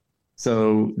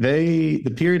 So the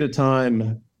period of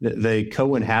time that they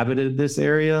co-inhabited this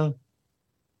area,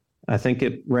 I think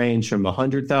it ranged from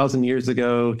 100,000 years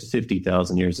ago to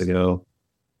 50,000 years ago.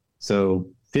 So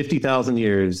 50,000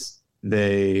 years,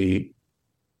 they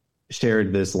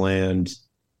shared this land.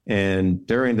 And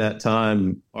during that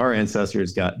time, our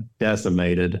ancestors got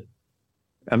decimated.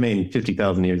 I mean,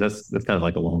 50,000 years, that's kind of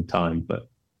like a long time. But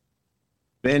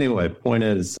anyway, point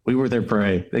is, we were their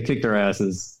prey. They kicked our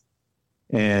asses.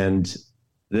 And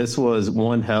this was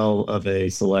one hell of a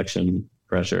selection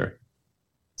pressure.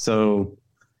 So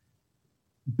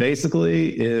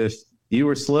basically, if you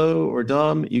were slow or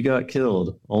dumb, you got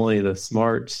killed. Only the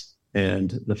smart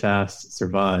and the fast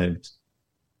survived.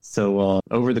 So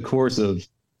over the course of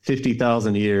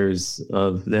 50,000 years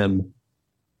of them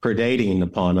predating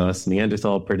upon us,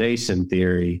 Neanderthal predation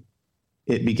theory,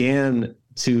 it began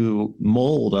to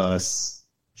mold us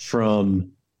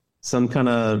from some kind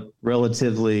of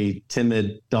relatively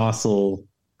timid, docile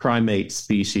primate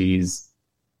species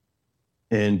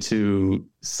into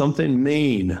something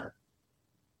mean.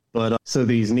 But so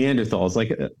these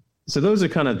Neanderthals, so those are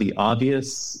kind of the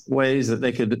obvious ways that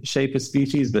they could shape a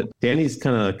species, but Danny's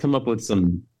kind of come up with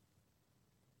some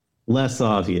less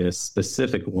obvious,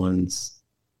 specific ones.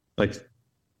 Like,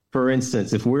 for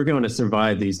instance, if we're going to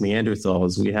survive these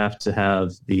Neanderthals, we have to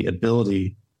have the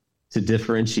ability to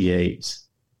differentiate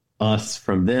us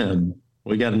from them.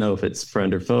 We got to know if it's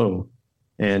friend or foe.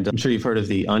 And I'm sure you've heard of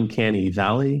the uncanny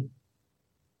valley.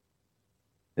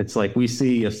 It's like we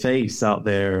see a face out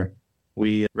there,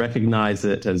 we recognize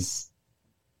it as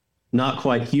not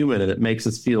quite human, and it makes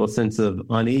us feel a sense of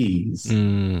unease.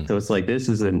 So it's like this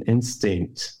is an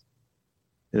instinct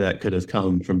that could have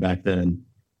come from back then.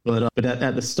 But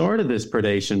at the start of this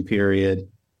predation period,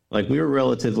 we were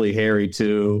relatively hairy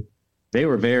too. They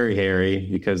were very hairy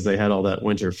because they had all that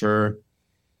winter fur.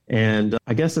 And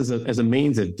I guess as a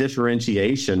means of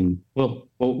differentiation, well,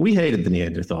 we hated the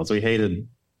Neanderthals. We hated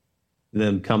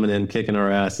them coming in, kicking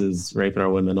our asses, raping our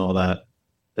women, all that.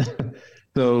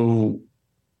 So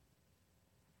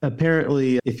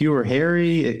apparently, if you were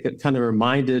hairy, it kind of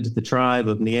reminded the tribe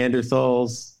of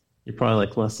Neanderthals. You're probably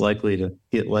less likely to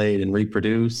get laid and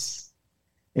reproduce.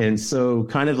 And so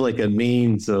kind of like a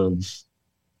means of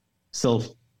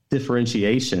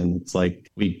self-differentiation, it's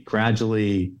like we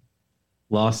gradually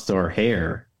lost our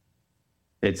hair.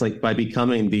 It's like by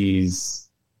becoming these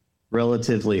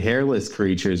relatively hairless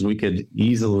creatures, we could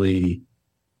easily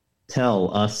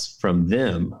tell us from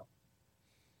them.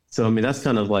 So, I mean, that's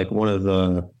kind of one of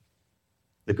the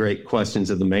great questions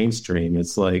of the mainstream.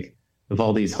 It's like, of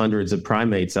all these hundreds of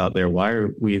primates out there, why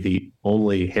are we the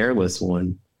only hairless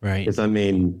one? Right. Because, I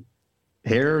mean,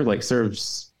 hair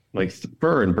serves,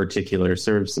 fur in particular,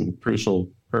 serves some crucial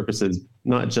purposes,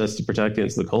 not just to protect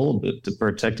against the cold, but to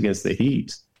protect against the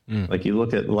heat. You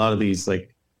look at a lot of these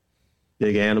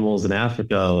big animals in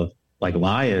Africa, like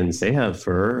lions, they have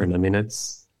fur, and I mean,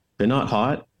 they're not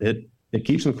hot. It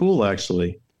keeps them cool,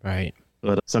 actually. Right.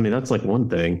 But so, I mean, that's one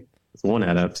thing. It's one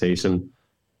adaptation.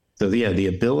 So yeah, the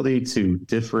ability to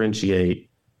differentiate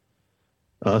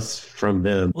us from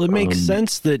them. Well, it makes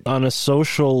sense that on a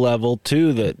social level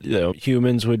too, that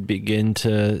humans would begin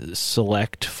to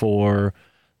select for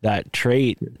that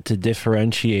trait to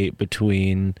differentiate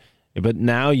between. But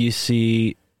now you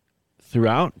see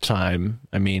throughout time,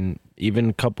 I mean,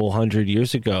 even a couple hundred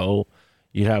years ago,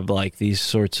 you'd have these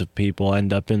sorts of people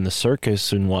end up in the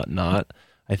circus and whatnot.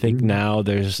 I think now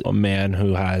there's a man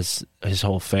who has his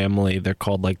whole family. They're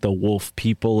called the wolf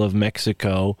people of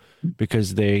Mexico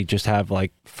because they just have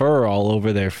fur all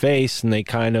over their face, and they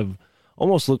kind of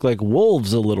almost look like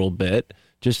wolves a little bit,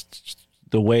 just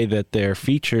the way that their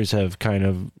features have kind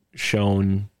of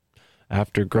shown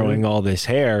after growing all this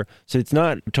hair. So it's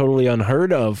not totally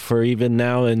unheard of for even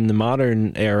now in the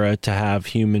modern era to have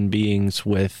human beings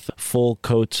with full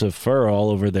coats of fur all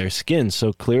over their skin.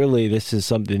 So clearly this is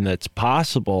something that's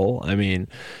possible. I mean,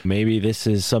 maybe this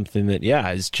is something that,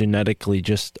 is genetically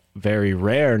just very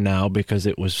rare now because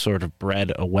it was sort of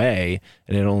bred away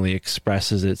and it only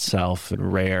expresses itself in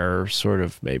rare sort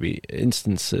of maybe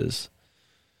instances.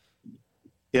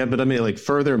 Yeah, but I mean,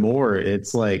 furthermore,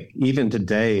 it's even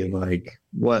today,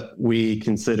 what we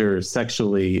consider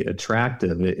sexually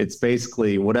attractive, it's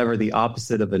basically whatever the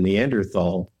opposite of a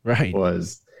Neanderthal right.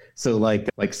 was. So like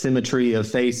symmetry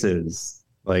of faces,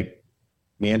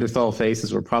 Neanderthal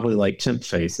faces were probably like chimp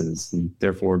faces, and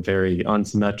therefore very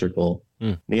unsymmetrical.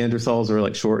 Neanderthals were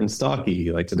like short and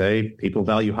stocky. Like today, people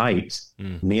value height.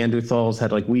 Neanderthals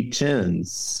had like weak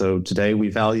chins. So today we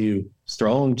value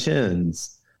strong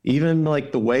chins. Even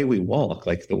like the way we walk,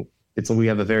 we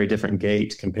have a very different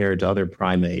gait compared to other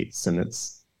primates. And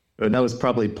that was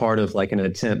probably part of like an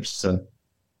attempt to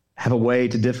have a way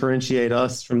to differentiate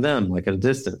us from them, like at a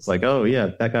distance. Like, oh yeah,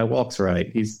 that guy walks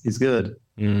right. He's good.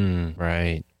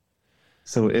 Right.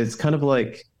 So it's kind of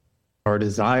like our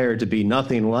desire to be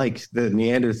nothing like the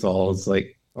Neanderthals,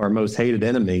 like our most hated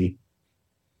enemy,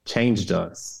 changed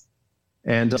us.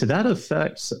 And to that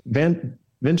effect,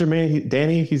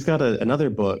 Danny, he's got another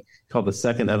book called The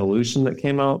Second Evolution that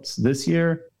came out this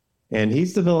year. And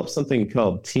he's developed something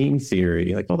called Teem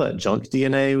theory, like all that junk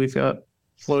DNA we've got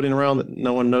floating around that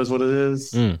no one knows what it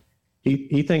is.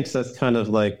 He thinks that's kind of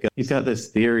like, he's got this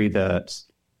theory that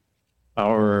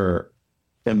our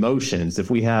emotions, if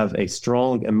we have a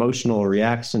strong emotional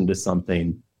reaction to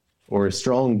something or a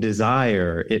strong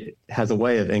desire, it has a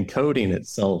way of encoding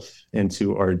itself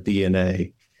into our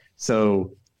DNA.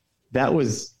 So that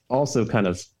was also kind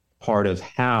of part of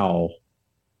how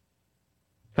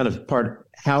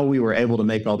we were able to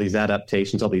make all these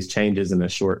adaptations, all these changes in a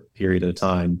short period of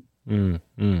time. Yeah,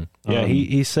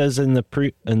 he says in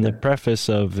the preface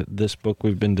of this book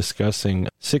we've been discussing,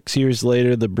 6 years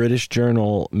later, the British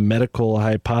journal Medical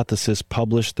Hypothesis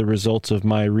published the results of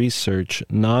my research,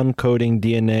 non-coding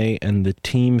DNA and the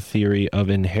Teem theory of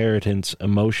inheritance,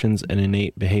 emotions, and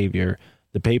innate behavior.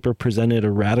 The paper presented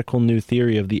a radical new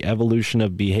theory of the evolution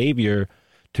of behavior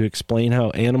to explain how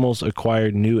animals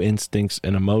acquired new instincts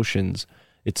and emotions.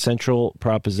 Its central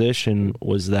proposition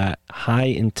was that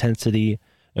high-intensity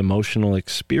emotional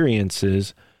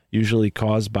experiences, usually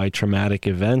caused by traumatic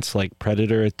events like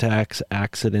predator attacks,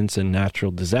 accidents, and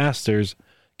natural disasters,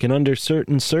 can under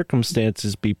certain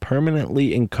circumstances be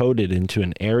permanently encoded into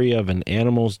an area of an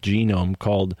animal's genome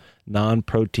called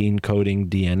non-protein coding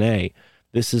DNA.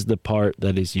 This is the part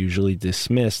that is usually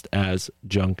dismissed as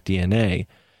junk DNA.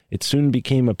 It soon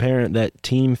became apparent that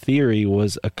Teem theory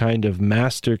was a kind of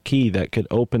master key that could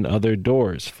open other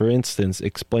doors, for instance,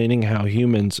 explaining how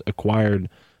humans acquired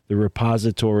the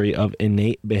repository of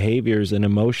innate behaviors and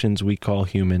emotions we call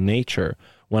human nature.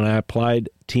 When I applied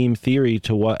Teem theory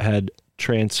to what had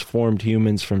transformed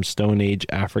humans from Stone Age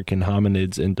African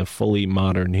hominids into fully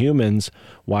modern humans,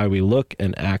 why we look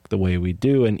and act the way we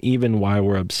do, and even why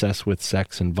we're obsessed with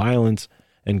sex and violence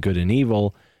and good and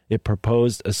evil, it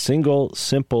proposed a single,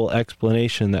 simple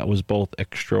explanation that was both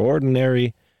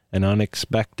extraordinary and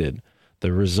unexpected.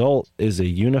 The result is a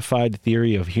unified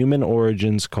theory of human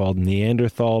origins called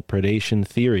Neanderthal Predation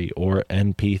theory, or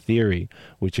NP theory,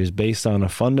 which is based on a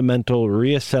fundamental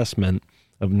reassessment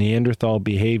of Neanderthal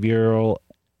behavioral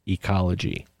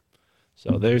ecology.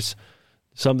 So there's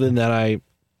something that I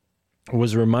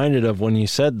was reminded of when you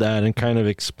said that, and kind of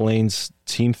explains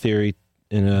Teem theory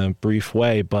in a brief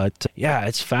way. But yeah,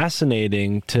 it's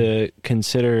fascinating to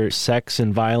consider sex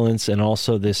and violence and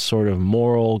also this sort of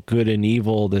moral good and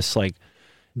evil, this like,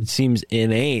 it seems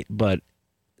innate, but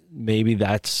maybe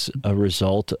that's a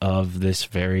result of this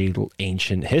very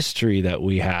ancient history that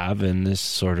we have, and this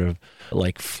sort of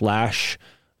like flash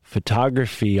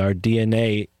photography. Our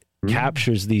DNA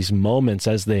captures these moments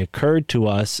as they occurred to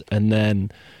us, and then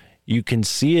you can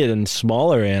see it in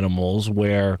smaller animals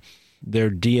where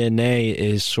their DNA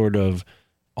is sort of,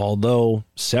 although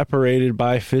separated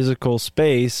by physical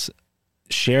space,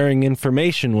 sharing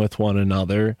information with one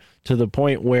another to the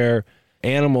point where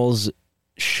animals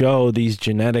show these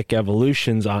genetic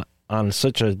evolutions on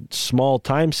such a small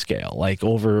time scale, like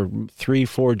over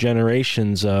 3-4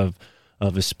 generations of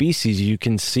a species. You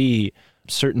can see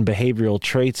certain behavioral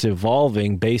traits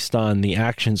evolving based on the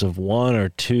actions of one or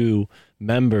two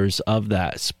members of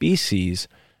that species.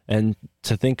 And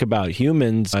to think about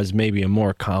humans as maybe a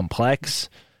more complex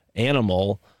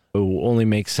animal, it only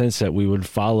makes sense that we would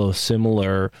follow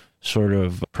similar sort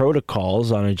of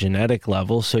protocols on a genetic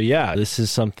level. So yeah, this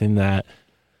is something that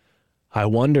I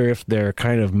wonder if they're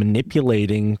kind of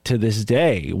manipulating to this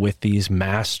day with these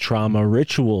mass trauma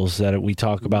rituals that we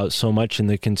talk about so much in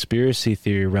the conspiracy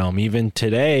theory realm. Even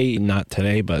today, not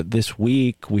today, but this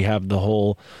week, we have the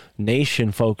whole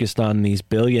nation focused on these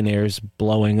billionaires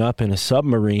blowing up in a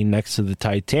submarine next to the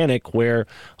Titanic, where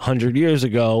 100 years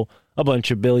ago, a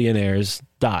bunch of billionaires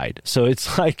died. So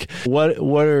it's like, what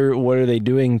are they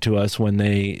doing to us when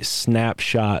they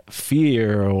snapshot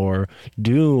fear or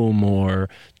doom or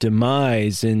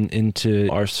demise into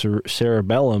our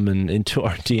cerebellum and into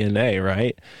our DNA,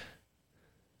 right?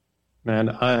 Man,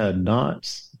 I had not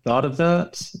thought of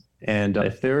that. And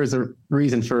if there is a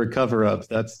reason for a cover up,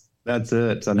 that's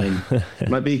it. I mean, it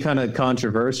might be kind of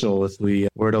controversial if we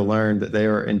were to learn that they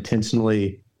are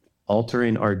intentionally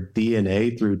altering our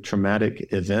DNA through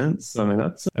traumatic events. I mean,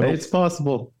 it's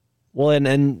possible. Well,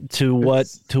 and to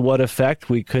what effect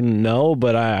we couldn't know,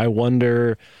 but I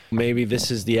wonder, maybe this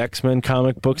is the X-Men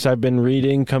comic books I've been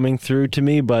reading coming through to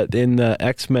me, but in the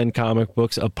X-Men comic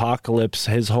books, Apocalypse,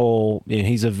 he's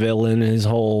a villain, his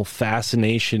whole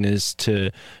fascination is to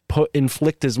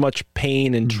inflict as much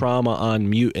pain and trauma on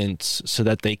mutants so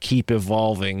that they keep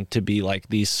evolving to be like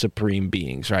these supreme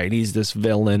beings, right? He's this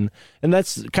villain, and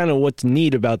that's kind of what's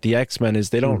neat about the X-Men is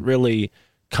they don't really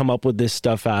come up with this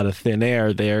stuff out of thin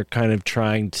air. They're kind of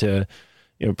trying to,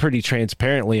 pretty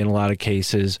transparently in a lot of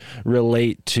cases,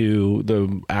 relate to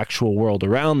the actual world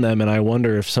around them. And I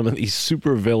wonder if some of these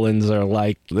super villains are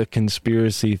like the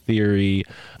conspiracy theory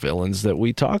villains that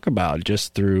we talk about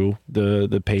just through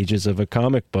the pages of a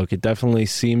comic book. It definitely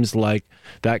seems like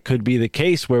that could be the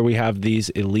case, where we have these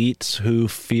elites who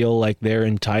feel like they're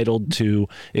entitled to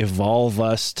evolve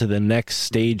us to the next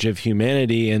stage of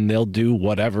humanity, and they'll do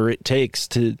whatever it takes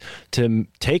to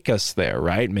take us there,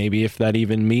 right? Maybe if that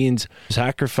even means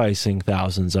sacrificing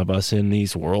thousands of us in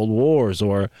these world wars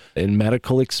or in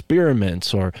medical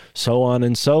experiments or so on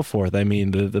and so forth. I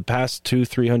mean, the past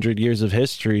 200-300 years of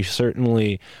history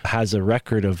certainly has a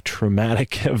record of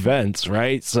traumatic events,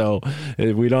 right? So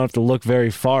we don't have to look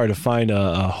very far to find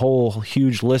a whole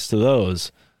huge list of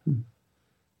those.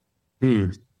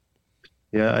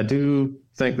 Yeah, I do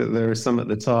think that there are some at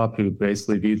the top who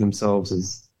basically view themselves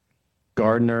as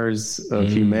gardeners of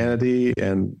humanity,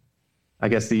 and I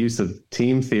guess the use of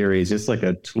team theory is just like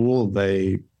a tool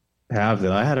they have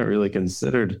that I hadn't really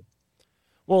considered.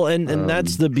 Well, and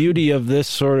that's the beauty of this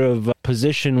sort of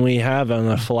position we have on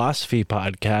the philosophy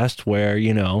podcast, where,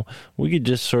 we could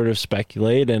just sort of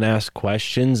speculate and ask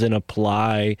questions and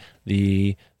apply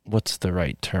what's the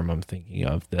right term I'm thinking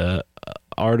of? The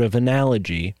art of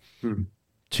analogy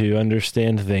to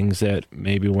understand things that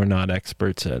maybe we're not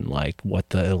experts in, like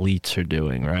what the elites are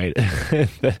doing, right?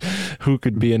 Who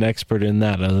could be an expert in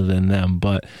that other than them?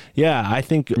 But yeah, I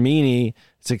think Meany,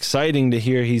 it's exciting to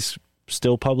hear he's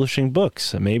still publishing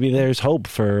books. Maybe there's hope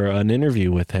for an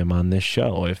interview with him on this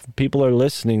show. If people are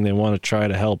listening, they want to try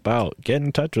to help out, get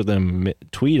in touch with him,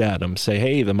 tweet at him, say,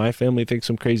 hey, the My Family Thinks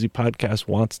I'm Crazy podcast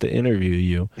wants to interview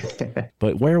you.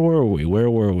 But where were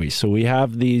we? So we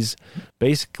have these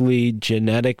basically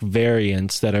genetic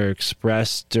variants that are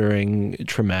expressed during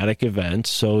traumatic events.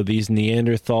 So these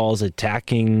Neanderthals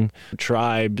attacking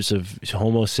tribes of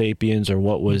Homo sapiens, or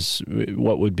what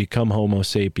would become Homo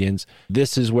sapiens.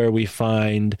 This is where we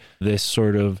find this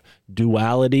sort of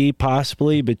duality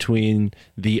possibly between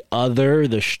the other,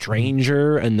 the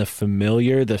stranger, and the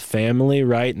familiar, the family,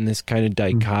 right? And this kind of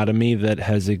dichotomy that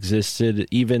has existed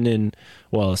even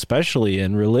especially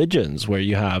in religions, where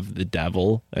you have the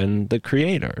devil and the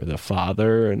creator, the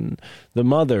father and the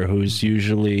mother, who's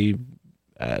usually,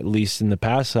 at least in the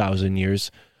past 1,000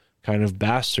 years, kind of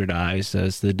bastardized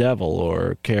as the devil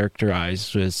or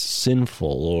characterized as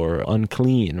sinful or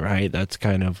unclean, right? That's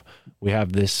kind of, we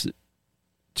have this,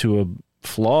 to a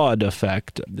flawed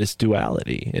effect, this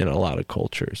duality in a lot of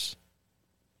cultures.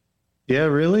 Yeah,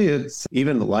 really, it's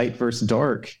even light versus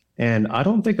dark. And I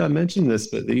don't think I mentioned this,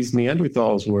 but these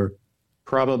Neanderthals were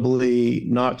probably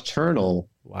nocturnal.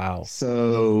 Wow.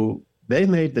 So they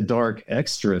made the dark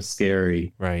extra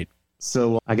scary. Right.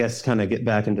 So I guess kind of get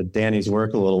back into Danny's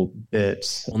work a little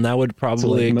bit. Well, that would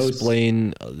probably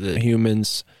explain the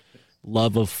humans'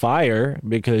 love of fire,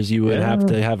 because you would have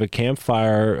to have a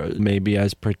campfire maybe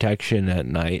as protection at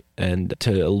night and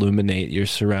to illuminate your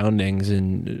surroundings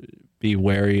and be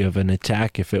wary of an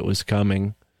attack if it was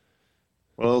coming.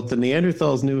 Well, the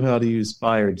Neanderthals knew how to use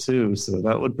fire too, so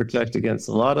that would protect against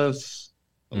a lot of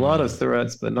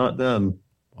threats, but not them.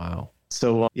 Wow.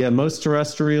 So most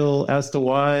terrestrial. As to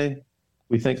why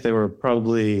we think they were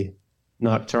probably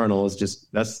nocturnal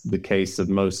that's the case of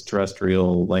most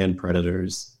terrestrial land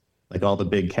predators. Like all the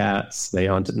big cats, they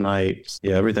hunt at night.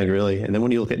 Yeah, everything really. And then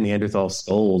when you look at Neanderthal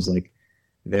skulls, like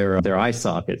their eye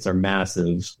sockets are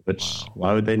massive. Which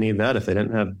why would they need that if they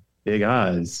didn't have big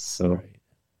eyes? So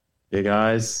big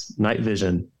eyes, night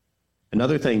vision.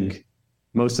 Another thing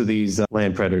most of these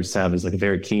land predators have is like a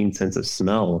very keen sense of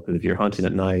smell. Because if you're hunting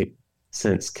at night,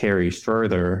 sense carries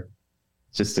further.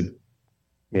 It's just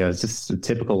a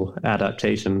typical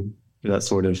adaptation for that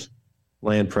sort of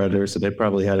land predator. So they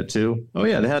probably had it too. Oh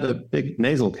yeah, they had a big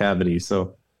nasal cavity.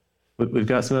 So we've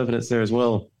got some evidence there as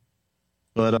well.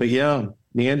 But yeah,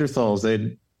 Neanderthals,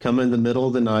 they'd come in the middle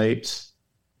of the night.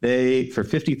 For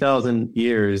 50,000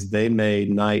 years, they made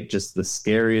night just the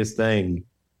scariest thing.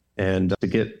 And to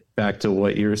get back to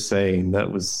what you're saying,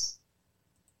 that was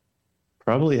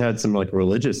probably had some like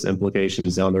religious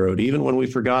implications down the road. Even when we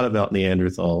forgot about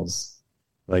Neanderthals,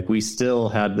 like we still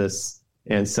had this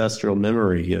ancestral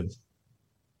memory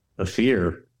of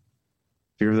fear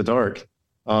of the dark.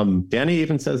 Danny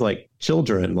even says like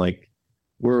children, like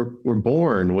we're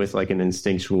born with like an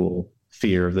instinctual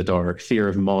fear of the dark, fear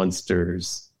of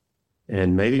monsters.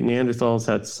 And maybe Neanderthals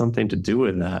had something to do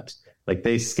with that. Like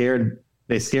they scared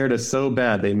us so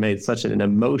bad, they made such an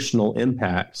emotional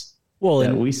impact. Well,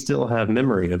 that we still have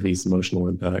memory of these emotional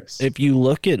impacts. If you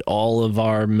look at all of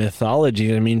our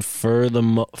mythology, I mean, for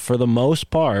the most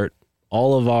part,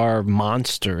 all of our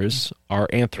monsters are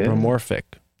anthropomorphic.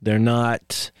 Yeah. They're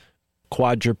not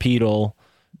quadrupedal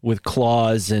with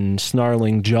claws and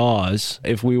snarling jaws.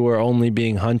 If we were only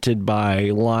being hunted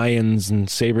by lions and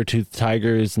saber-toothed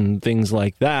tigers and things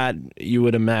like that, you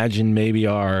would imagine maybe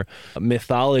our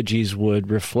mythologies would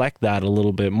reflect that a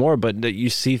little bit more. But you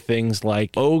see things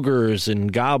like ogres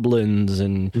and goblins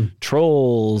and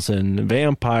trolls and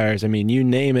vampires. I mean, you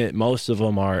name it, most of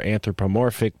them are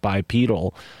anthropomorphic,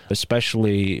 bipedal,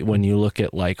 especially when you look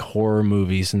at like horror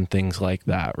movies and things like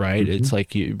that, right? Mm-hmm. It's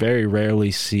like you very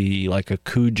rarely see like a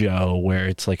Cujo where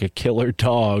it's like a killer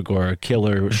dog or a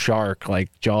killer shark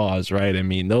like Jaws, right? I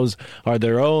mean, those are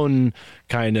their own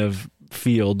kind of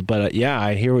field. But yeah,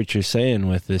 I hear what you're saying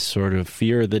with this sort of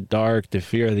fear of the dark, the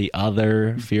fear of the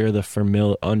other, fear of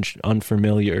the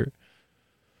unfamiliar.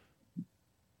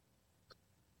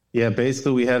 Yeah,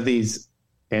 basically we have these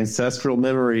ancestral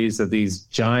memories of these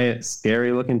giant,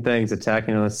 scary-looking things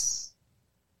attacking us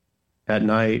at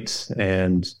night,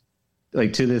 and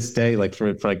like to this day, like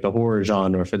for like the horror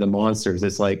genre, for the monsters,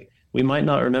 it's like we might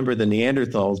not remember the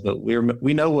Neanderthals, but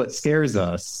we know what scares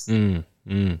us.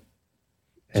 Something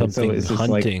so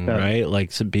hunting, like right?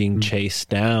 Like being chased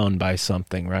down by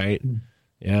something, right?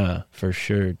 Yeah, for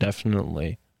sure,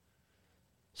 definitely.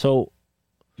 So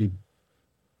I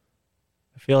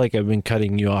feel like I've been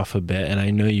cutting you off a bit, and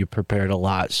I know you prepared a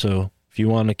lot, so if you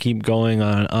want to keep going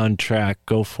on track,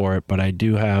 go for it. But I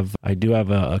do have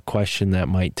a question that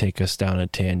might take us down a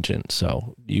tangent.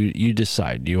 So you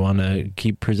decide. Do you want to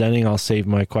keep presenting? I'll save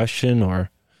my question, or?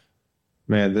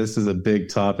 Man, this is a big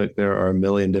topic. There are a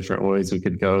million different ways we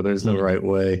could go. There's no right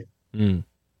way.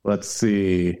 Let's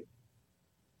see.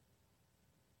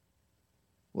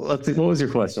 Well, let's see. What was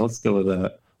your question? Let's go with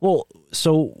that. Well,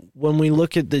 so when we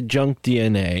look at the junk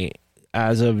DNA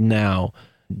as of now,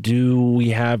 do we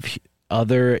have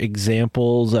other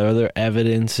examples, other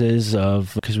evidences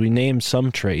of, because we named some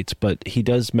traits, but he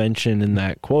does mention in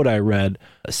that quote I read,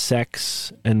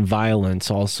 sex and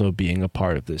violence also being a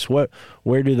part of this.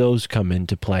 Where do those come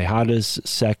into play? How does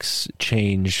sex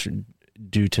change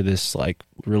due to this like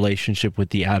relationship with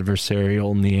the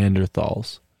adversarial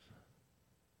Neanderthals?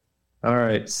 All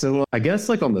right. So I guess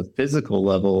like on the physical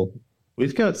level,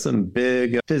 we've got some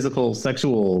big physical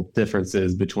sexual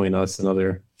differences between us and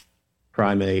other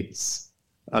primates.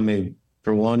 I mean,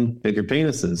 for one, bigger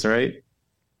penises, right?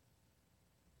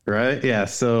 Right? Yeah.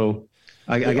 So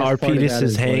I guess our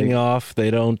penises hang like, off.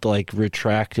 They don't like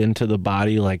retract into the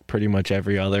body like pretty much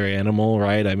every other animal,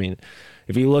 right? I mean,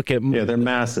 if you look at... Yeah, they're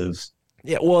massive.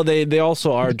 Yeah, well, they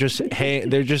also are just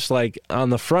they're just like on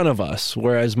the front of us,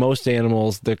 whereas most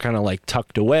animals, they're kind of like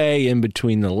tucked away in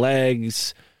between the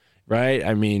legs, right?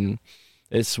 I mean,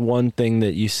 it's one thing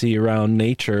that you see around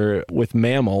nature with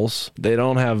mammals. They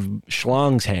don't have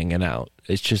schlongs hanging out.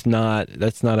 It's just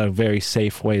that's not a very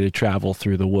safe way to travel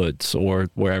through the woods or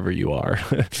wherever you are.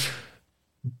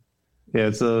 Yeah,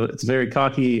 it's a very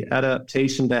cocky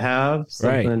adaptation to have.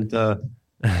 Something right.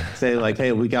 Say like,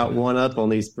 hey, we got one up on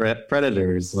these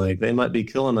predators. Like they might be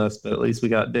killing us, but at least we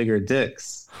got bigger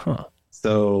dicks. Huh.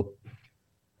 So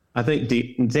I think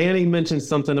Danny mentioned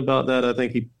something about that. I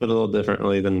think he put it a little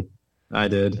differently than I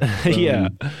did. Yeah.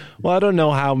 Well, I don't know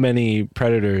how many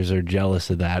predators are jealous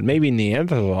of that. Maybe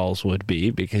Neanderthals would be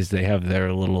because they have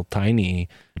their little tiny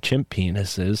chimp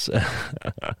penises.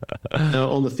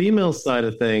 Now, on the female side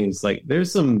of things, like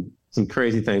there's some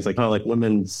crazy things, like how like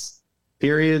women's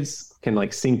periods can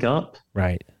like sync up.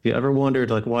 Right. Have you ever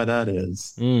wondered like why that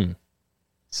is?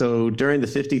 So during the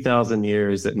 50,000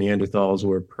 years that Neanderthals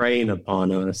were preying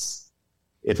upon us,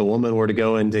 if a woman were to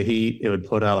go into heat, it would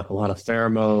put out like a lot of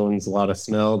pheromones, a lot of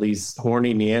smell. These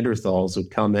horny Neanderthals would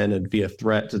come in and be a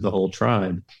threat to the whole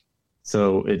tribe.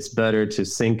 So it's better to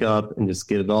sync up and just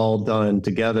get it all done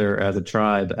together as a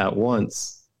tribe at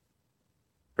once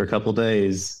for a couple of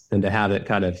days than to have it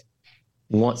kind of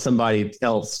want somebody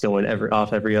else going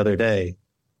off every other day.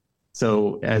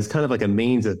 So as kind of like a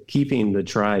means of keeping the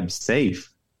tribe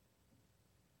safe,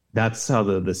 that's how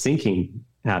the syncing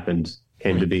happened.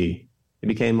 came to be. It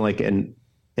became like an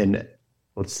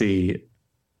let's see,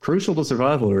 crucial to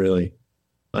survival, really.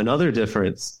 Another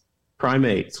difference,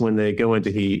 primates, when they go into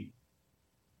heat,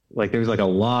 like there's like a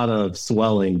lot of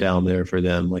swelling down there for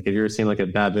them. Like if you ever seen like a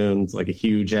baboon's like a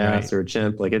huge ass or a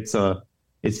chimp, like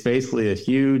it's basically a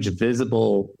huge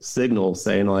visible signal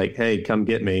saying like, hey, come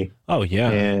get me. Oh yeah.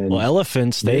 And well,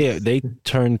 elephants, they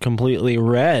turn completely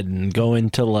red and go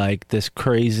into like this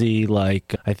crazy,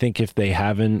 like, I think if they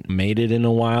haven't made it in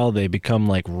a while, they become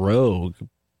like rogue.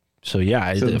 So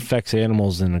yeah, it affects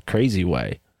animals in a crazy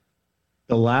way.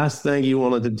 The last thing you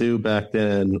wanted to do back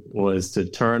then was to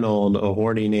turn on a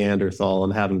horny Neanderthal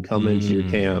and have him come into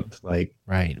your camp. Like,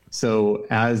 right. So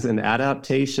as an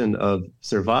adaptation of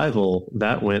survival,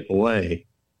 that went away.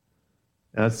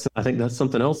 I think that's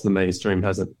something else the mainstream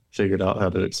hasn't figured out how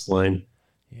to explain.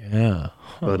 Yeah.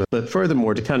 Huh. But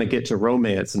furthermore, to kind of get to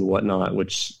romance and whatnot,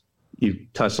 which you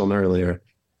touched on earlier,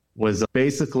 was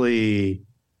basically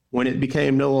when it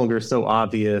became no longer so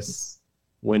obvious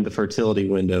when the fertility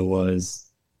window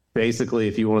was. Basically,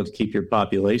 if you wanted to keep your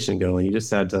population going, you just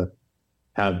had to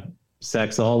have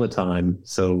sex all the time.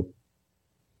 So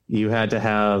you had to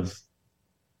have,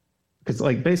 because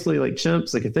like basically like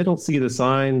chimps, like if they don't see the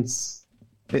signs,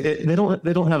 they don't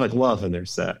have like love in their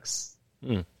sex.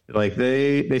 Like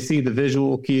they see the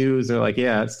visual cues. They're like,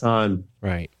 yeah, it's time.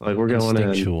 Right. Like we're going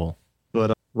instinctual. in.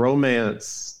 But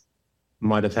romance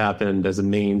might have happened as a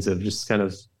means of just kind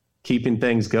of keeping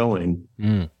things going.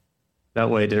 That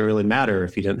way it didn't really matter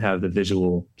if you didn't have the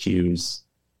visual cues.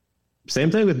 Same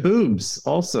thing with boobs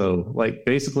also. Like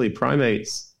basically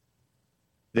primates,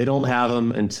 they don't have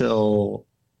them until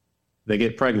they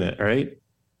get pregnant, right?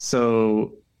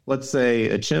 So let's say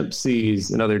a chimp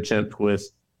sees another chimp with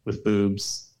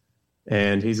boobs,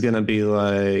 and he's going to be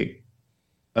like,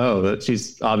 oh,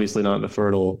 she's obviously not in the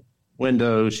fertile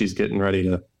window. She's getting ready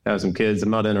to have some kids. I'm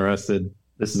not interested.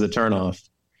 This is a turnoff.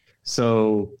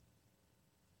 So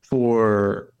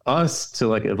for us to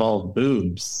like evolve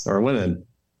boobs or women,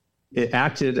 it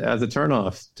acted as a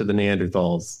turnoff to the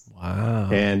Neanderthals. Wow.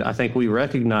 And I think we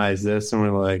recognize this and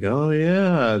we're like, oh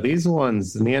yeah, these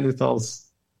ones, the Neanderthals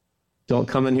don't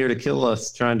come in here to kill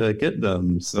us trying to get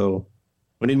them. So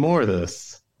we need more of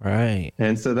this. Right.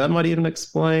 And so that might even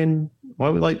explain why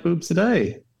we like boobs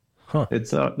today. Huh.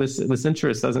 It's this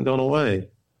interest hasn't gone away.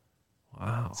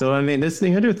 Wow. So, I mean, this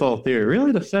Neanderthal theory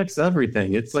really affects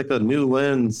everything. It's like a new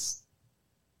lens.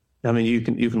 I mean, you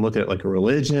can look at like a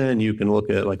religion, you can look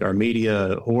at like our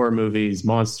media, horror movies,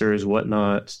 monsters,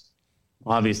 whatnot.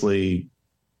 Obviously,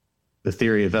 the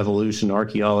theory of evolution,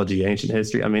 archaeology, ancient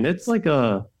history. I mean, it's like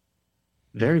a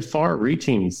very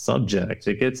far-reaching subject.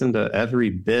 It gets into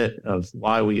every bit of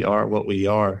why we are what we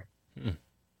are.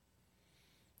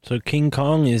 So King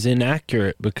Kong is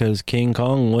inaccurate because King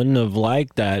Kong wouldn't have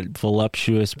liked that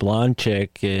voluptuous blonde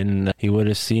chick, and he would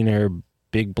have seen her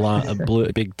big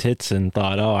big tits and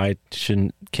thought, "Oh, I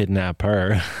shouldn't kidnap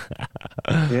her."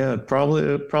 Yeah, it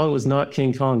probably was not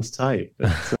King Kong's type.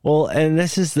 Well, and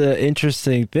this is the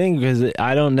interesting thing because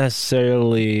I don't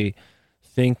necessarily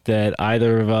think that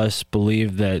either of us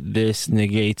believe that this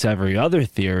negates every other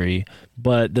theory,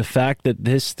 but the fact that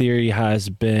this theory has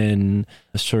been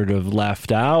sort of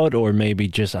left out or maybe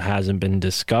just hasn't been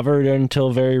discovered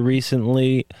until very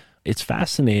recently, it's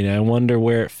fascinating. I wonder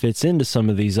where it fits into some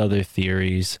of these other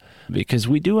theories, because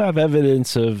we do have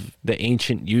evidence of the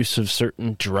ancient use of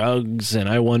certain drugs, and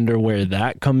I wonder where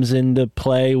that comes into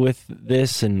play with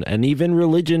this, and even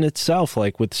religion itself,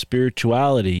 like with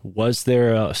spirituality. Was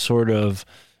there a sort of,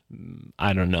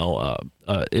 I don't know,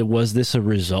 was this a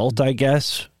result, I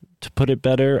guess, to put it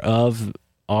better, of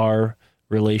our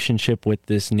relationship with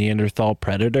this Neanderthal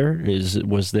predator?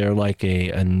 Was there like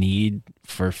a need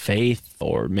for faith,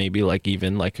 or maybe like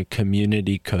even like a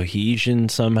community cohesion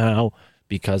somehow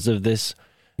because of this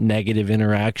negative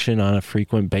interaction on a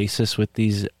frequent basis with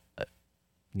these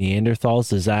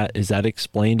Neanderthals? Is that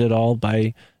explained at all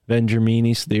by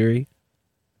Vengermini's theory?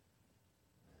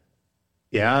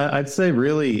 Yeah, I'd say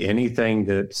really anything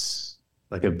that's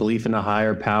like a belief in a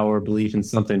higher power, belief in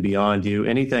something beyond you,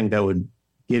 anything that would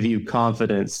give you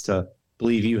confidence to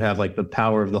believe you have like the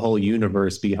power of the whole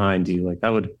universe behind you. Like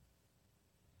that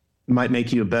might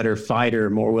make you a better fighter,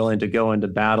 more willing to go into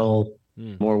battle,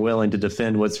 more willing to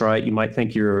defend what's right. You might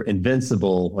think you're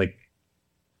invincible. Like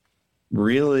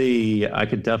really, I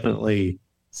could definitely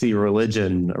see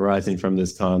religion arising from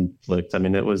this conflict. I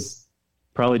mean, it was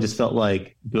probably just felt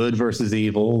like good versus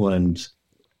evil, and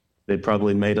they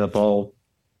probably made up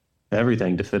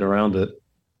everything to fit around it.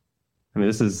 I mean,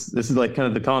 this is like kind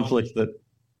of the conflict that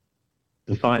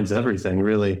defines everything,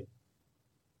 really.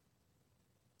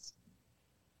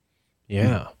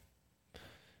 Yeah.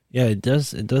 Yeah, it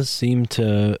does. It does seem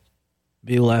to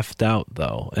be left out,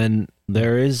 though. And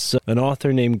there is an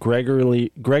author named Gregory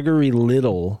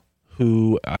Little,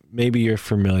 who maybe you're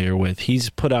familiar with. He's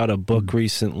put out a book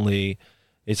recently.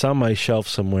 It's on my shelf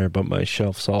somewhere, but my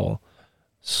shelf's all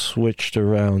switched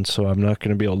around, so I'm not going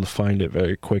to be able to find it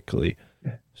very quickly.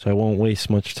 So I won't waste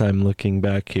much time looking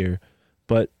back here.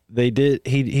 But they did.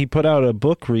 He put out a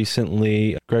book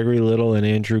recently, Gregory Little and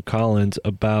Andrew Collins,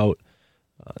 about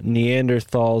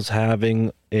Neanderthals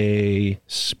having a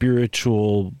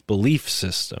spiritual belief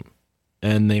system.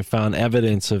 And they found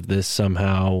evidence of this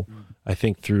somehow, I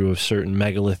think, through a certain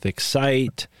megalithic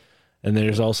site. And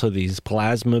there's also these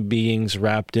plasma beings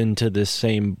wrapped into this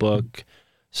same book.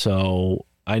 So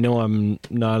I know I'm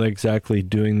not exactly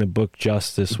doing the book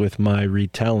justice with my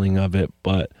retelling of it,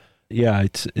 but yeah,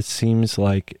 it seems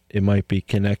like it might be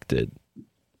connected.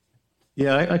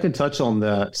 Yeah, I could touch on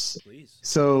that. Please.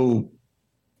 So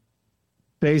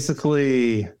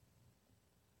basically,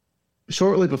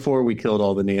 shortly before we killed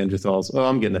all the Neanderthals,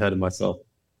 I'm getting ahead of myself.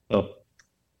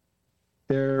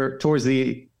 There, towards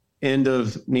the end of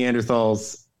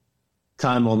Neanderthals'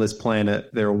 time on this planet,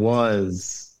 there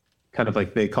was kind of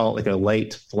like, they call it like a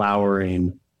late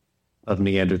flowering of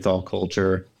Neanderthal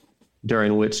culture,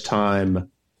 during which time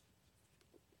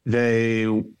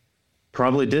they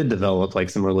probably did develop like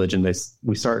some religion.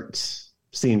 We start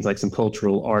seeing like some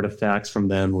cultural artifacts from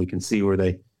them. We can see where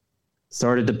they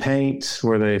started to paint,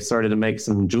 where they started to make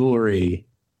some jewelry.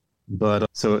 But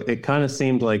so it kind of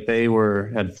seemed like they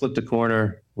had flipped a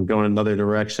corner and going another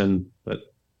direction, but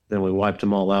then we wiped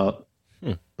them all out.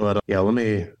 But yeah,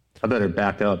 I better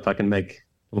back up. I can make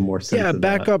a little more sense. Yeah,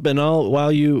 back up, and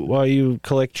while you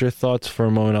collect your thoughts for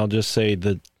a moment, I'll just say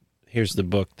that here's the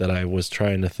book that I was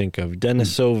trying to think of,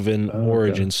 Denisovan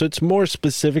Origin. Okay. So it's more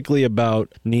specifically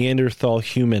about Neanderthal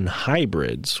human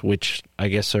hybrids, which I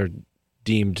guess are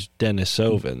deemed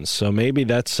Denisovans. So maybe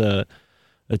that's a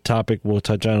topic we'll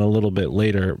touch on a little bit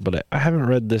later, but I haven't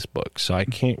read this book, so I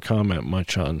can't comment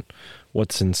much on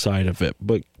what's inside of it.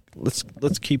 But let's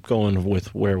keep going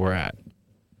with where we're at.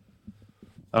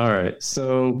 All right.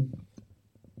 So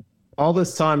all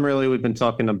this time, really, we've been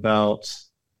talking about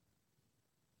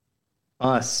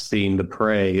us being the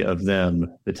prey of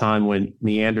them, the time when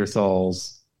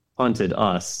Neanderthals hunted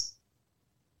us.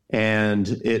 And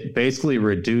it basically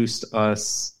reduced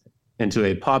us into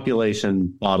a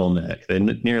population bottleneck. They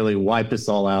nearly wiped us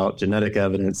all out. Genetic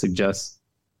evidence suggests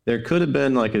there could have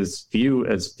been like as few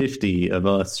as 50 of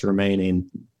us remaining.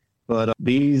 But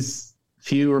these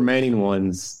few remaining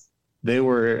ones, they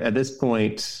were, at this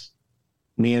point,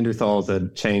 Neanderthals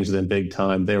had changed them big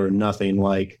time. They were nothing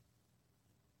like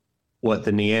what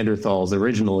the Neanderthals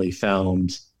originally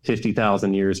found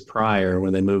 50,000 years prior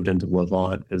when they moved into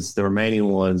Levant, because the remaining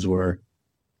ones were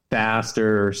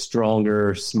faster,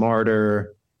 stronger,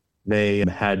 smarter. They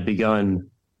had begun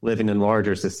living in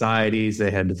larger societies.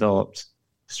 They had developed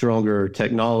stronger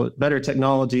better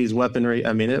technologies, weaponry.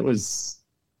 I mean,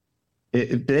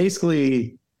 it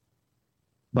basically,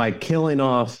 by killing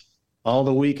off all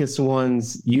the weakest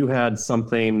ones, you had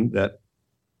something that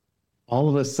all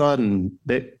of a sudden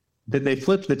they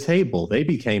flipped the table. They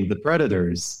became the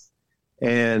predators.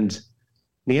 And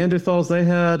Neanderthals, they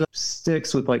had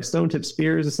sticks with like stone-tipped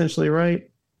spears, essentially, right?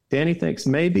 Danny thinks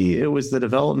maybe it was the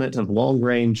development of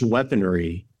long-range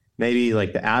weaponry, maybe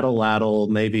like the atlatl,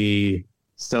 maybe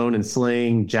stone and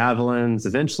sling, javelins,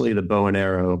 eventually the bow and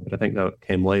arrow, but I think that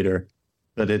came later.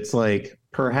 But it's like,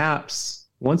 perhaps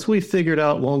once we figured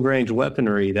out long-range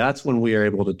weaponry, that's when we are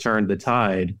able to turn the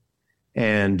tide,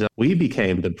 and we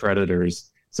became the predators.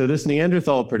 So this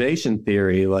Neanderthal predation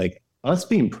theory, like us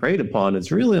being preyed upon,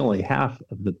 is really only half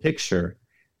of the picture,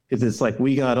 because it's like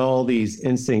we got all these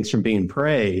instincts from being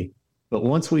prey, but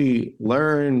once we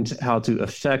learned how to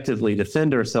effectively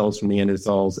defend ourselves from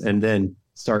Neanderthals and then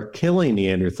start killing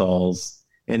Neanderthals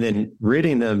and then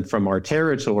ridding them from our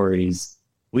territories,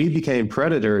 we became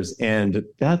predators, and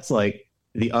that's like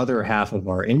the other half of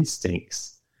our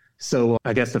instincts. So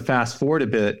I guess to fast forward a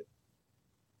bit,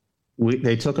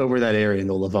 they took over that area in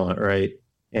the Levant, right?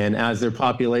 And as their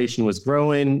population was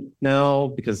growing now,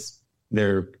 because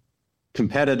their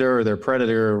competitor or their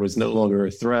predator was no longer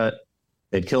a threat,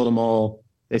 they'd killed them all.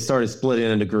 They started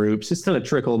splitting into groups, just kind of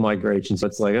trickle migration. So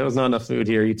it's like, oh, there's not enough food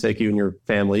here. You take you and your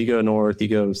family. You go north, you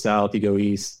go south, you go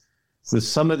east. So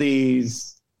some of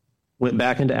these went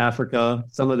back into Africa.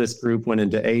 Some of this group went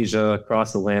into Asia,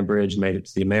 across the land bridge, made it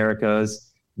to the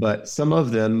Americas. But some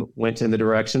of them went in the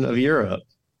direction of Europe.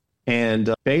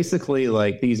 And basically,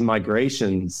 like, these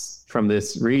migrations from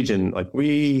this region, like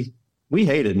we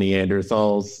hated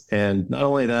Neanderthals. And not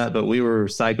only that, but we were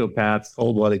psychopaths,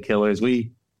 cold-blooded killers.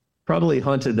 We probably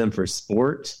hunted them for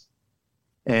sport.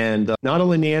 And not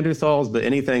only Neanderthals, but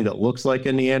anything that looks like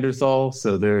a Neanderthal.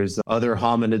 So there's other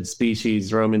hominid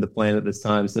species roaming the planet at this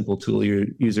time, simple tool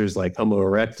users like Homo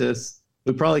erectus.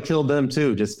 We probably killed them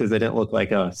too, just because they didn't look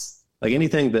like us. Like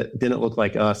anything that didn't look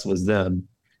like us was them.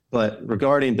 But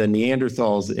regarding the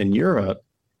Neanderthals in Europe,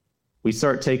 we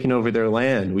start taking over their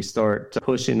land. We start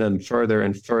pushing them further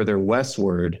and further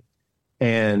westward.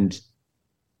 And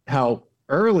how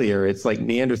earlier it's like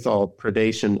Neanderthal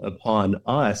predation upon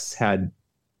us had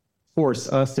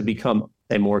forced us to become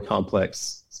a more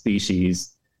complex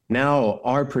species. Now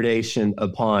our predation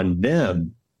upon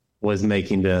them was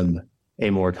making them a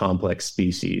more complex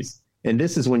species. And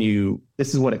this is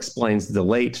what explains the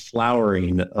late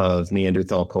flowering of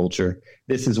Neanderthal culture.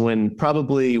 This is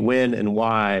probably when and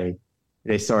why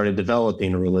they started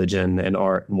developing religion and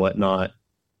art and whatnot.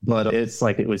 But it's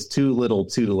like it was too little,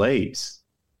 too late.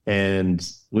 And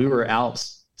we were out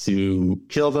to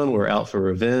kill them. We were out for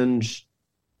revenge.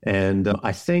 And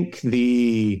I think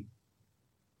the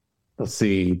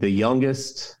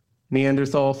youngest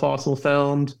Neanderthal fossil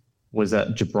found was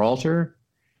at Gibraltar.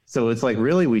 So it's like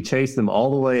really we chased them all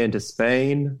the way into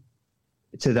Spain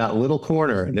to that little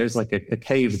corner. And there's like a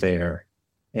cave there.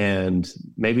 And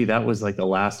maybe that was like the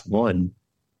last one.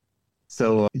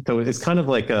 So it's kind of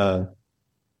like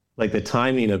the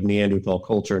timing of Neanderthal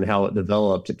culture and how it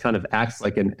developed. It kind of acts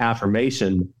like an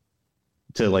affirmation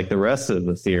to like the rest of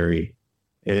the theory.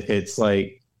 It's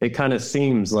like, it kind of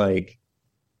seems like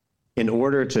in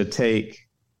order to take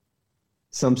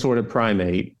some sort of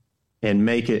primate and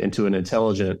make it into an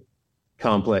intelligent,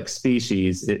 complex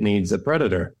species, it needs a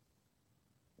predator.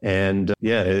 And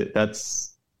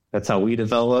that's how we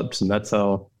developed, and that's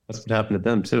what happened to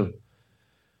them too.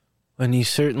 And you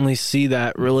certainly see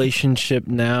that relationship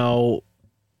now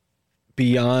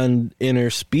beyond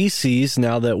interspecies.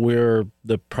 Now that we're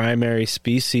the primary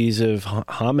species of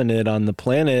hominid on the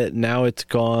planet, now it's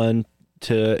gone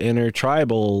to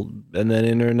intertribal and then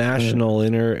international,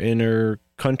 inter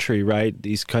country, right?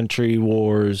 These country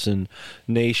wars and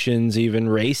nations, even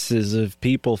races of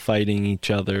people fighting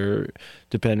each other,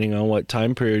 depending on what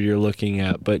time period you're looking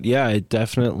at. But yeah, it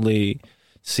definitely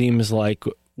seems like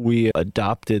we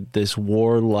adopted this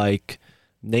warlike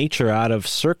nature out of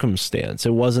circumstance.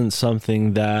 It wasn't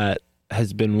something that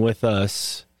has been with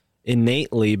us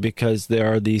innately, because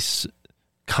there are these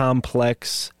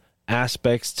complex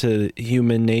aspects to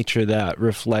human nature that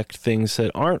reflect things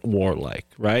that aren't warlike,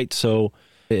 right? So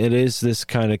it is this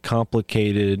kind of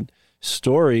complicated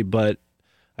story, but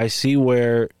I see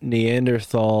where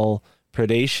Neanderthal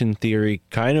predation theory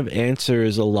kind of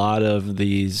answers a lot of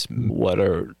these what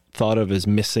are thought of as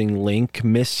missing link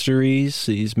mysteries,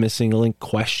 these missing link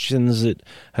questions that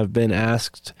have been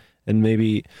asked, and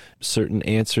maybe certain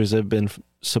answers have been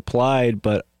supplied,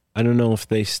 but I don't know if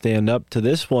they stand up to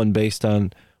this one based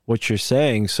on what you're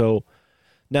saying. So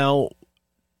now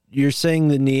you're saying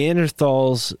the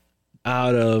Neanderthals,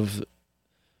 out of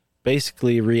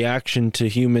basically reaction to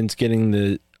humans getting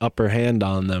the upper hand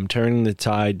on them, turning the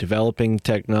tide, developing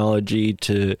technology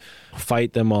to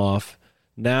fight them off,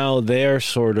 now they're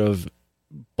sort of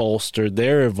bolstered,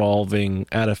 they're evolving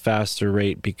at a faster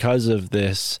rate because of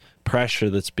this pressure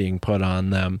that's being put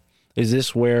on them. Is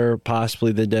this where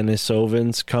possibly the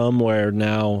Denisovans come, where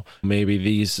now maybe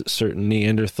these certain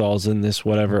Neanderthals in this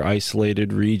whatever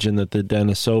isolated region that the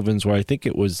Denisovans were, I think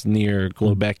it was near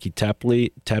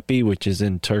Göbekli Tepe, which is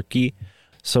in Turkey.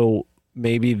 So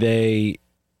maybe they,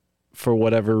 for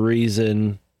whatever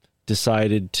reason,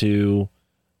 decided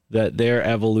that their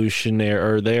evolution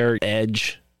or their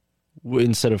edge,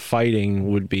 instead of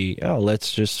fighting, would be,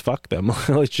 let's just fuck them.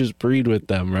 Let's just breed with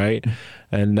them, right?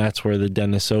 And that's where the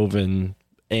Denisovan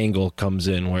angle comes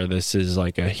in, where this is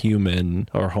like a human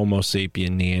or Homo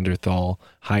sapien Neanderthal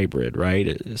hybrid,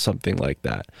 right? Something like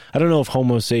that. I don't know if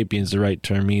Homo sapien is the right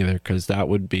term either, because that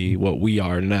would be what we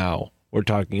are now. We're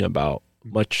talking about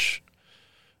much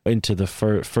into the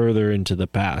further into the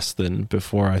past than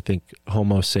before. I think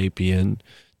Homo sapien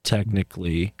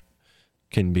technically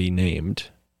can be named.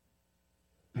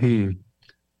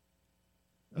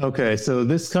 Okay, so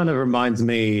this kind of reminds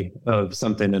me of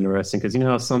something interesting, because you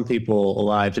know how some people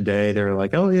alive today, they're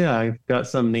like, oh yeah, I've got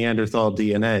some Neanderthal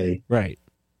DNA. Right.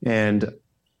 And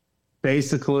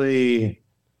basically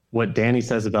what Danny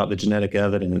says about the genetic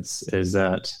evidence is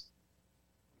that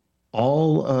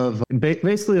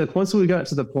basically like once we got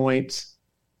to the point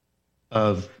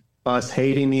of us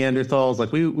hating Neanderthals,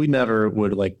 like we never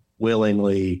would like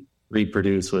willingly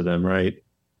reproduce with them, right?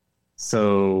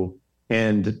 So,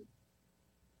 and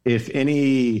if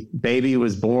any baby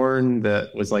was born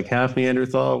that was like half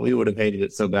Neanderthal, we would have hated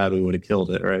it so bad we would have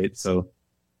killed it, right? So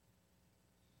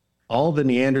all the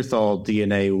Neanderthal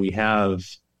DNA we have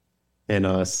in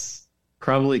us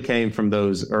probably came from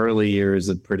those early years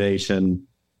of predation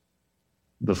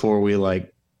before we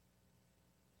like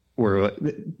were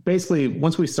basically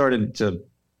once we started to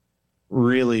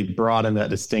really broaden that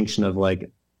distinction of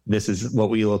like, this is what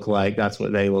we look like, that's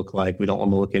what they look like, we don't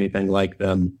want to look anything like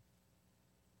them.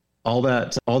 All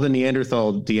the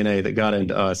Neanderthal DNA that got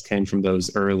into us came from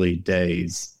those early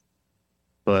days.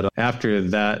 But after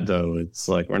that, though, it's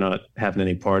like we're not having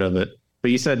any part of it.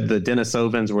 But you said the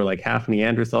Denisovans were like half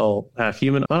Neanderthal, half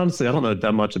human. Honestly, I don't know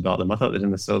that much about them. I thought the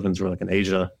Denisovans were like in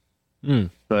Asia.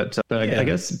 But I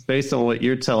guess based on what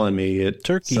you're telling me,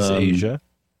 Turkey's Asia.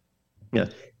 Yeah.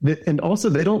 And also,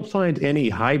 they don't find any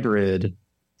hybrid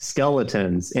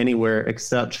skeletons anywhere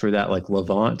except for that like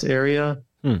Levant area.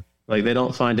 Like they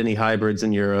don't find any hybrids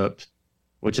in Europe,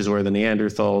 which is where the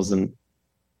Neanderthals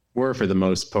were for the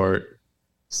most part.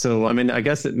 So, I mean, I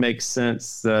guess it makes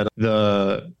sense that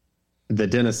the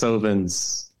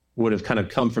Denisovans would have kind of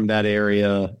come from that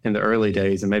area in the early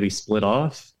days and maybe split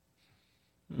off.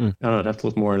 I don't know. I'd have to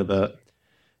look more into that.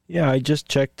 Yeah, I just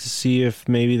checked to see if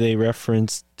maybe they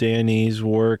referenced Danny's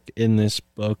work in this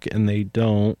book, and they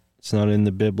don't. It's not in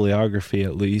the bibliography,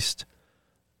 at least.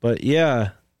 But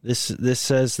yeah, this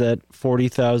says that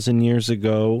 40,000 years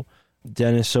ago,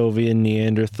 Denisovian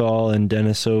Neanderthal and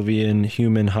Denisovian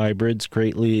human hybrids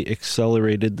greatly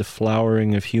accelerated the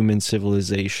flowering of human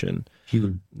civilization.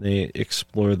 They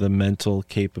explore the mental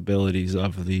capabilities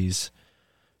of these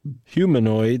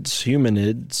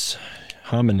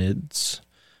hominids.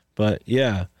 But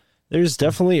yeah, there's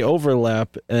definitely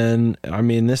overlap. And I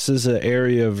mean, this is an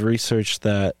area of research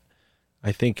that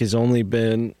I think has only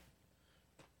been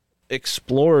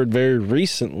explored very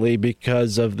recently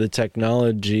because of the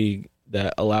technology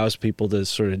that allows people to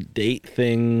sort of date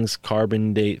things,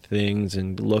 carbon date things,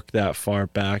 and look that far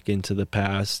back into the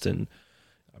past. And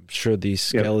I'm sure these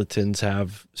skeletons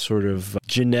have sort of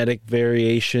genetic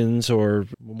variations or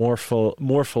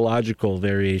morphological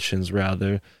variations,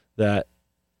 rather, that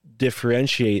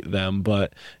differentiate them.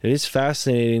 But it is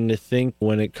fascinating to think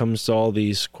when it comes to all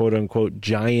these quote-unquote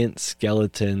giant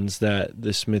skeletons that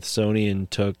the Smithsonian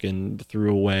took and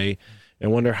threw away. I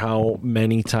wonder how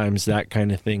many times that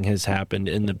kind of thing has happened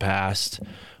in the past,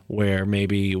 where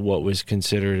maybe what was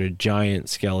considered a giant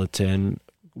skeleton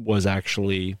was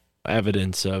actually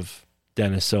evidence of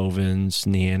Denisovans,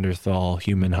 Neanderthal,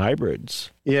 human hybrids.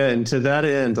 Yeah, and to that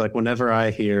end, like whenever I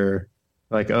hear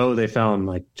like, oh, they found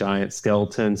like giant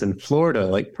skeletons in Florida,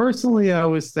 like personally, I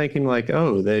was thinking like,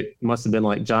 oh, they must have been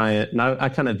like giant. And I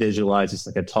kind of visualize just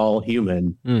like a tall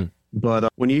human.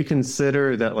 But when you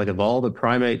consider that like of all the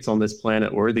primates on this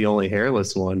planet, we're the only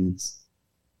hairless ones,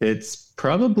 it's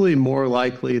probably more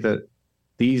likely that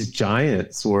these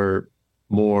giants were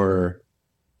more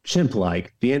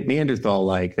chimp-like,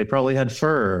 Neanderthal-like. They probably had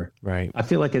fur. Right. I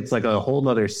feel like it's like a whole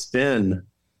nother spin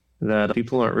that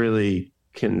people aren't really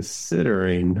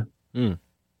considering. It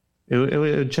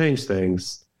would change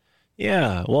things.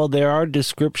 Yeah, well, there are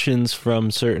descriptions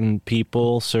from certain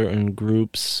people, certain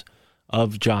groups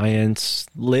of giants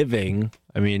living.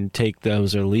 I mean, take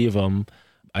those or leave them.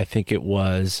 I think it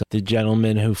was the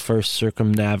gentleman who first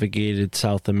circumnavigated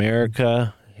South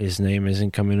America. His name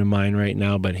isn't coming to mind right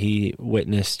now, but he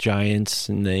witnessed giants,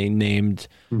 and they named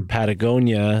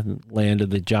Patagonia, land of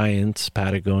the giants,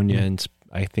 Patagonia, and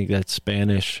I think that's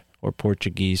Spanish or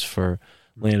Portuguese for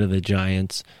land of the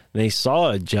giants. They saw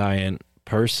a giant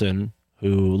person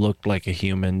who looked like a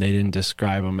human. They didn't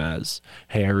describe him as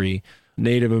hairy.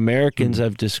 Native Americans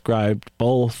have described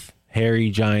both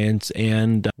hairy giants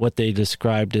and what they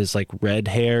described as like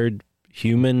red-haired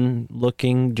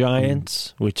human-looking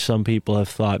giants, which some people have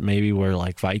thought maybe were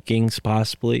like Vikings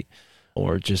possibly,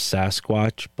 or just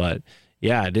Sasquatch. But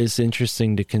yeah, it is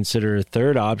interesting to consider a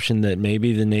third option, that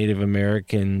maybe the Native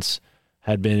Americans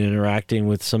had been interacting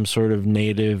with some sort of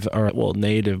native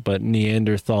but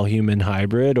Neanderthal human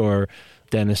hybrid or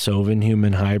Denisovan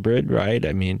human hybrid, right?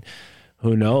 I mean,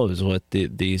 who knows what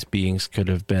these beings could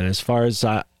have been. As far as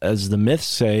the myths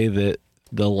say, that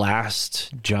the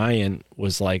last giant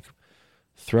was like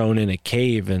thrown in a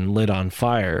cave and lit on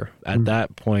fire. At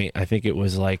that point, I think it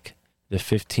was like the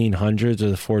 1500s or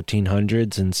the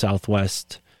 1400s in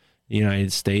Southwest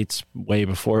United States, way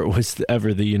before it was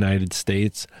ever the United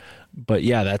States. But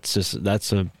yeah,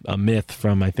 that's a myth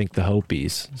from, I think, the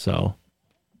Hopis. So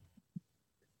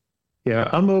yeah,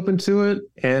 I'm open to it.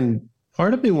 And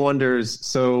part of me wonders,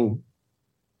 so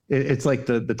it's like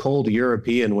the cold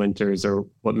European winters are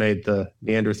what made the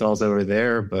Neanderthals over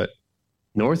there, but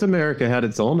North America had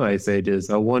its own ice ages.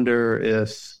 I wonder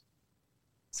if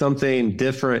something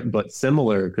different but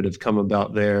similar could have come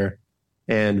about there.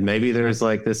 And maybe there's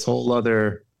like this whole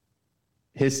other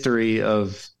history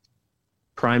of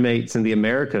primates in the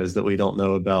Americas that we don't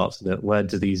know about that led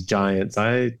to these giants.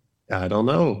 I don't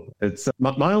know. It's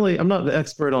my only. I'm not the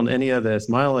expert on any of this.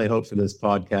 My only hope for this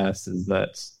podcast is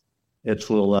that it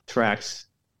will attract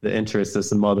the interest of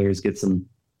some others, get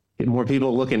more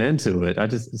people looking into it. I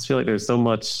just feel like there's so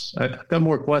much. I've got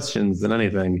more questions than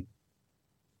anything.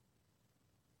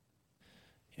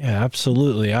 Yeah,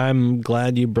 absolutely. I'm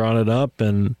glad you brought it up,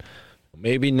 and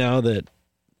maybe now that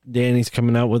Danny's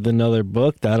coming out with another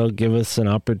book, that'll give us an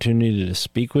opportunity to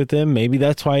speak with him. Maybe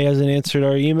that's why he hasn't answered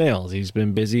our emails. He's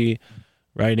been busy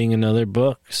writing another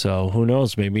book, so who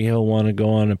knows? Maybe he'll want to go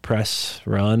on a press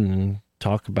run and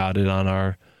talk about it on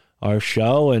our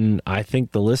show. And I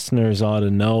think the listeners ought to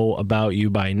know about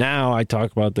you by now. I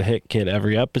talk about the hit kit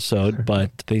every episode,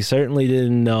 but they certainly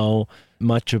didn't know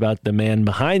much about the man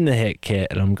behind the hit kit,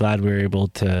 and I'm glad we were able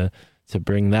to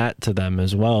bring that to them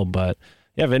as well. But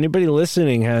yeah, if anybody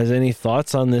listening has any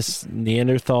thoughts on this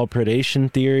Neanderthal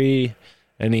predation theory,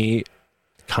 any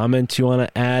comments you want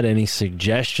to add, any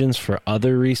suggestions for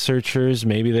other researchers,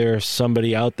 maybe there's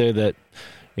somebody out there that,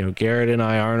 you know, Garrett and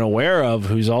I aren't aware of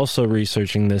who's also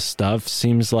researching this stuff.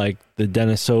 Seems like the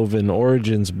Denisovan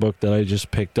Origins book that I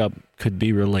just picked up could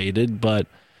be related. But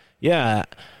yeah,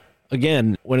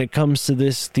 again, when it comes to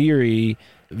this theory,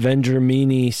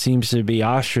 Vendramini seems to be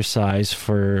ostracized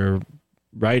for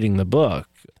writing the book.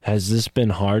 Has this been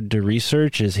hard to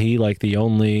research? Is he like the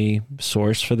only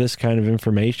source for this kind of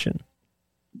information?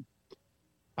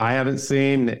 I haven't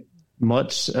seen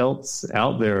much else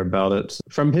out there about it.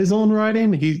 From his own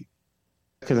writing,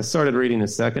 because I started reading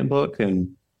his second book,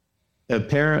 and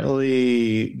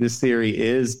apparently this theory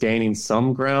is gaining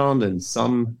some ground in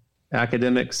some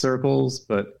academic circles,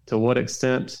 but to what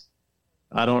extent,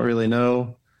 I don't really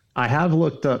know. I have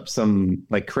looked up some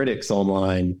like critics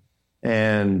online,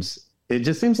 and it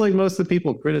just seems like most of the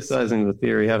people criticizing the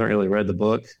theory haven't really read the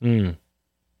book.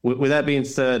 With that being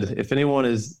said, if anyone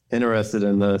is interested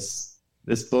in this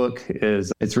book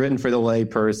it's written for the lay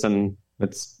person.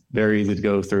 It's very easy to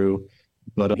go through,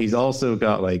 but he's also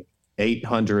got like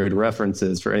 800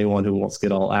 references for anyone who wants to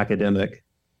get all academic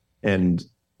and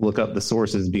look up the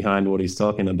sources behind what he's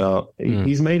talking about.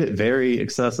 He's made it very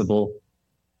accessible.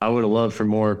 I would have loved for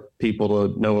more people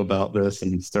to know about this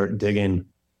and start digging.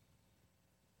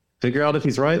 Figure out if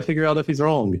he's right, figure out if he's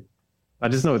wrong. I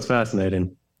just know it's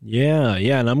fascinating. Yeah,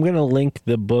 and I'm going to link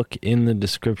the book in the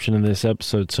description of this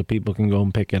episode so people can go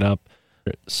and pick it up.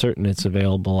 Certain it's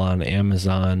available on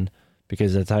Amazon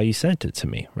because that's how you sent it to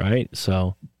me, right?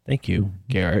 So thank you,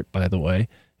 Garrett, by the way,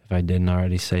 if I didn't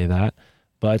already say that.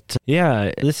 But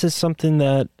yeah, this is something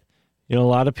that, you know, a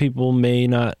lot of people may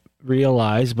not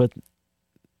realize, but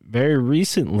very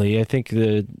recently, I think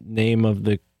the name of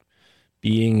the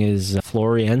being is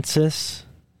Floriensis,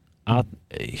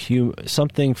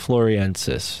 something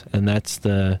Floriensis, and that's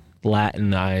the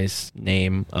Latinized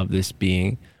name of this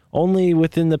being. Only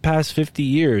within the past 50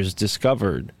 years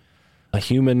discovered a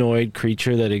humanoid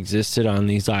creature that existed on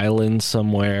these islands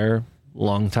somewhere a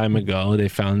long time ago. They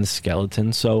found the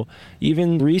skeleton. So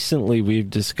even recently we've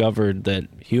discovered that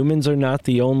humans are not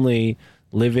the only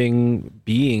living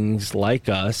beings like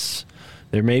us.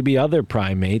 There may be other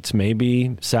primates,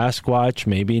 maybe Sasquatch,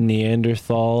 maybe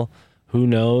Neanderthal, who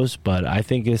knows? But I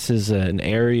think this is an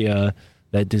area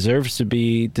that deserves to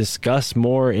be discussed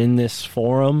more in this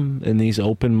forum, in these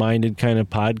open-minded kind of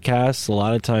podcasts. A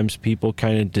lot of times people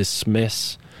kind of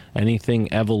dismiss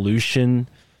anything evolution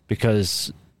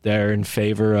because they're in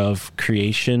favor of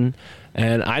creation.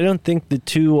 And I don't think the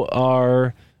two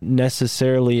are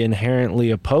necessarily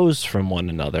inherently opposed from one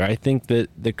another. I think that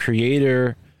the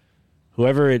creator,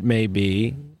 whoever it may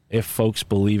be, if folks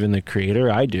believe in the creator,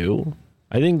 I do,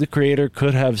 I think the creator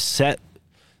could have set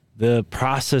the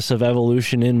process of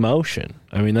evolution in motion.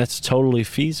 I mean, that's totally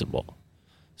feasible.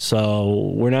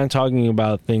 So we're not talking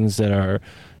about things that are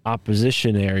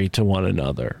oppositionary to one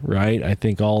another, right? I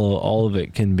think all of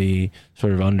it can be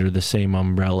sort of under the same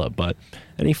umbrella. But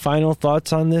any final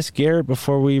thoughts on this, Garrett,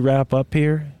 before we wrap up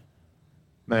here?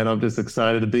 Man, I'm just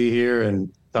excited to be here,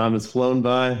 and time has flown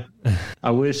by.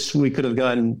 I wish we could have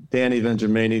gotten Danny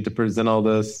Vendramini to present all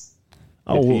this.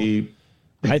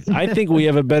 I think we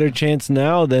have a better chance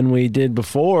now than we did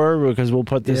before because we'll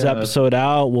put this episode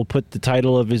out. We'll put the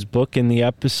title of his book in the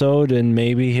episode, and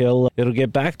maybe it'll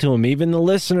get back to him. Even the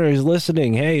listeners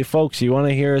listening, hey, folks, you want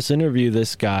to hear us interview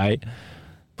this guy?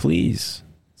 Please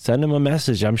send him a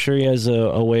message. I'm sure he has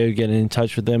a way of getting in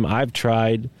touch with him. I've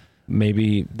tried.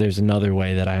 Maybe there's another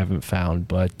way that I haven't found,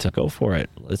 but go for it.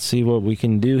 Let's see what we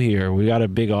can do here. We got a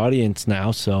big audience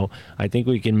now, so I think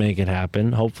we can make it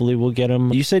happen. Hopefully we'll get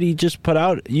him. You said he just put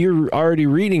out, you're already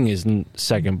reading his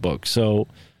second book, so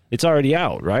it's already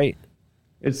out, right?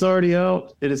 It's already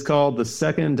out. It is called The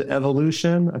Second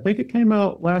Evolution. I think it came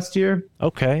out last year.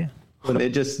 Okay. But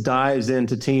it just dives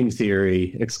into team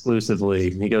theory exclusively.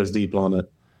 He goes deep on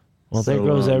it. Well, there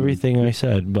goes everything I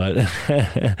said, but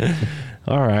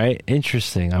all right,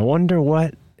 interesting. I wonder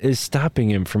what is stopping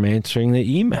him from answering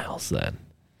the emails then.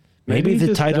 Maybe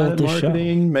the title of the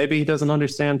marketing, show. Maybe he doesn't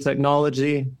understand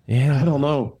technology. Yeah. I don't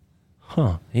know.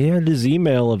 Huh. He had his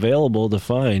email available to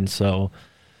find, so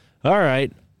all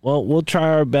right. Well, we'll try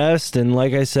our best, and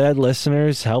like I said,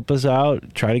 listeners, help us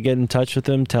out. Try to get in touch with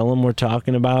him. Tell him we're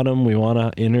talking about him. We want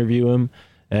to interview him.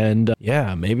 And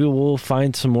yeah, maybe we'll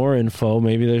find some more info.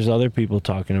 Maybe there's other people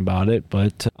talking about it.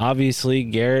 But obviously,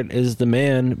 Garrett is the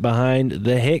man behind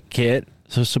the Hit Kit.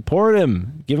 So support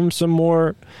him. Give him some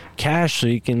more cash so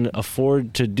he can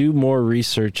afford to do more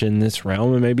research in this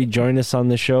realm. And maybe join us on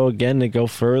the show again to go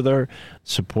further.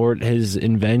 Support his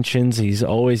inventions. He's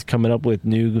always coming up with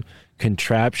new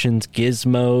contraptions,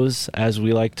 gizmos, as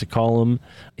we like to call them.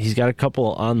 He's got a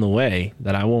couple on the way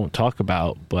that I won't talk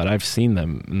about, but I've seen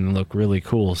them and look really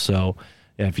cool. So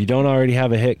yeah, if you don't already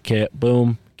have a Hit Kit,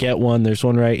 boom, get one. There's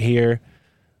one right here.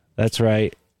 That's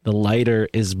right. The lighter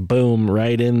is boom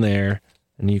right in there,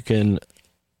 and you can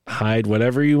hide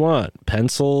whatever you want.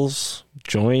 Pencils,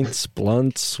 joints,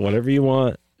 blunts, whatever you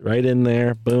want right in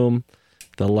there. Boom.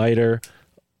 The lighter.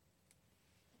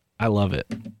 I love it.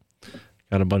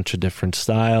 Got a bunch of different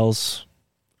styles.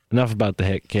 Enough about the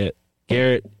Hit Kit.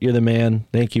 Garrett, you're the man.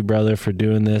 Thank you, brother, for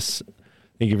doing this.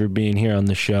 Thank you for being here on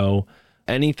the show.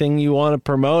 Anything you want to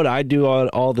promote, I do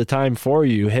all the time for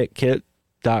you.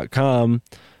 hitkit.com,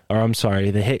 or I'm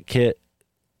sorry, the Hit Kit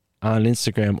on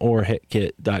Instagram or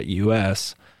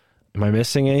hitkit.us. Am I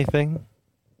missing anything?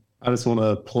 I just want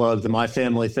to plug the My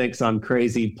Family Thinks I'm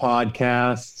Crazy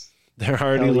podcast. They're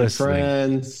already tell listening. Your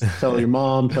friends, tell your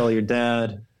mom, tell your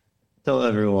dad. Tell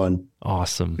everyone.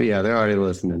 Awesome. But yeah, they're already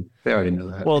listening. They already know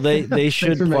that. Well, they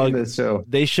should plug this show.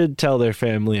 They should tell their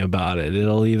family about it.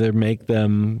 It'll either make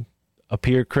them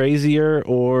appear crazier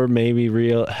or maybe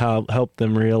help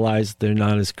them realize they're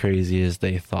not as crazy as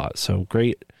they thought. So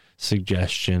great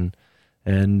suggestion.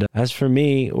 And as for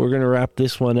me, we're going to wrap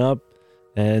this one up.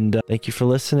 And thank you for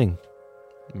listening.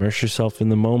 Immerse yourself in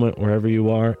the moment wherever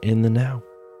you are in the now.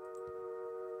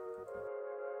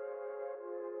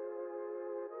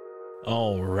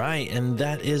 All right, and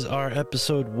that is our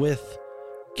episode with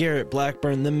Garrett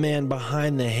Blackburn, the man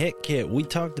behind the Hit Kit. We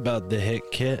talked about the Hit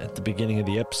Kit at the beginning of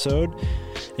the episode,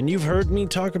 and you've heard me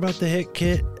talk about the Hit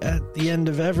Kit at the end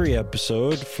of every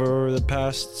episode for the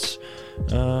past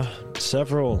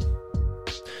several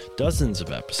dozens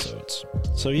of episodes.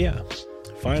 So yeah,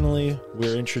 finally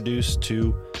we're introduced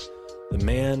to the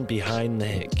man behind the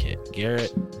Hit Kit,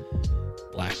 Garrett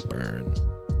Blackburn.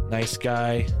 Nice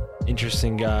guy.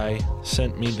 Interesting guy.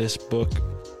 Sent me this book,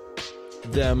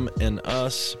 Them and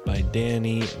Us by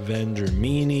Danny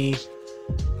Vendramini.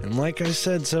 And like I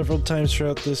said several times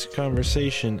throughout this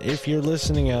conversation, if you're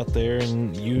listening out there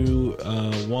and you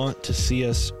want to see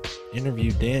us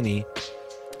interview Danny,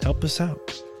 help us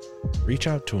out. Reach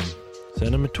out to him.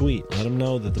 Send him a tweet. Let him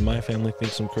know that the My Family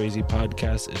Thinks I'm Crazy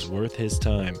podcast is worth his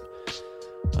time.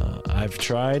 I've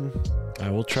tried. I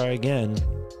will try again.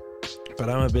 But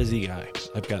I'm a busy guy.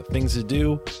 I've got things to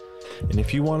do. And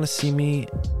if you want to see me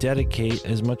dedicate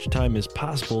as much time as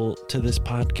possible to this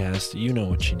podcast, you know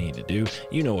what you need to do.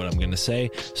 You know what I'm going to say.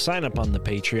 Sign up on the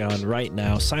Patreon right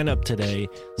now. Sign up today.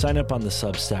 Sign up on the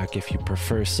Substack if you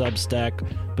prefer Substack.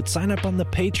 But sign up on the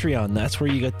Patreon. That's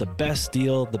where you get the best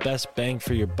deal, the best bang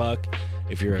for your buck.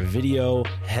 If you're a video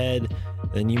head,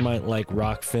 then you might like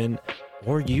Rockfin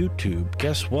or YouTube.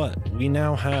 Guess what? We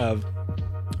now have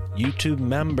YouTube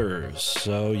members,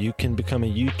 so you can become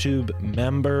a YouTube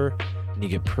member and you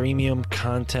get premium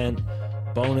content,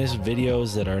 bonus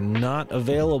videos that are not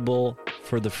available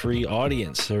for the free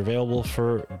audience. They're available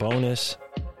for bonus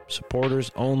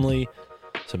supporters only.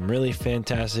 Some really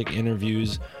fantastic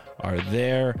interviews are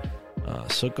there,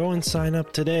 so go and sign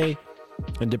up today.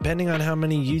 And depending on how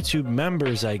many YouTube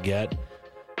members I get,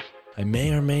 I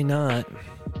may or may not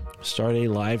start a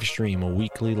live stream, a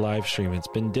weekly live stream. It's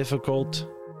been difficult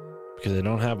because I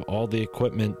don't have all the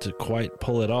equipment to quite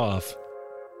pull it off,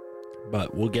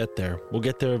 but we'll get there. We'll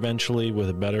get there eventually with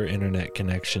a better internet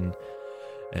connection.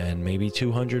 and maybe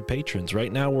 200 patrons.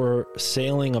 Right now we're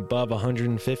sailing above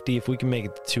 150. If we can make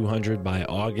it to 200 by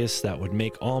August, that would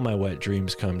make all my wet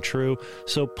dreams come true.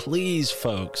 So please,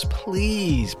 folks,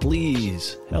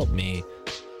 please help me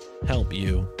help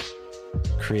you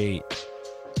create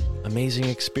amazing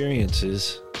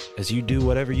experiences as you do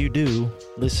whatever you do,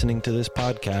 listening to this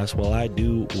podcast while I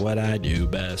do what I do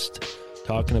best,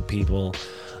 talking to people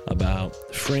about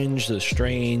fringe, the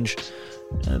strange,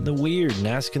 the weird, and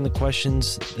asking the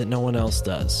questions that no one else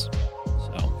does.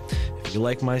 So if you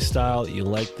like my style, you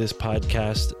like this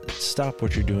podcast, stop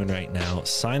what you're doing right now,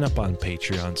 sign up on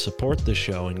Patreon, support the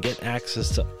show, and get access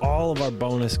to all of our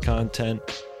bonus content.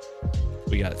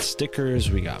 We got stickers,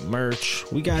 we got merch,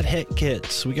 we got hit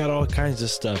kits, we got all kinds of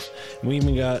stuff. We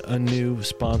even got a new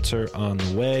sponsor on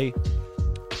the way,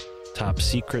 top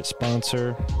secret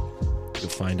sponsor. You'll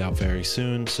find out very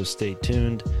soon, so stay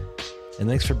tuned. And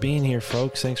thanks for being here,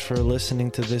 folks. Thanks for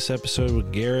listening to this episode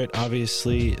with Garrett,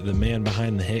 obviously the man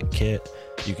behind the hit kit.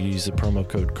 You can use the promo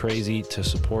code CRAZY to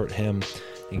support him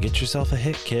and get yourself a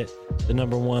hit kit, the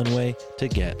number one way to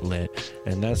get lit.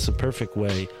 And that's the perfect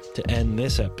way to end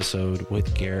this episode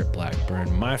with Garrett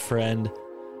Blackburn, my friend,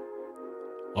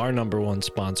 our number one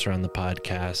sponsor on the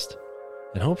podcast,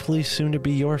 and hopefully soon to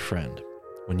be your friend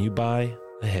when you buy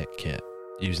a hit kit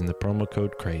using the promo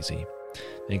code CRAZY.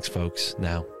 Thanks, folks.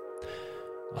 Now,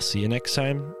 I'll see you next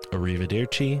time.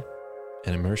 Arrivederci,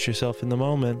 and immerse yourself in the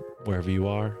moment wherever you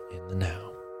are in the now.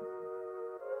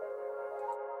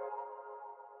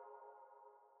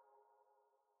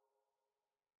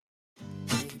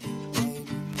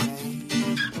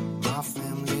 My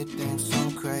family thinks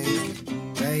I'm crazy.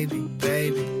 Baby,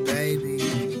 maybe.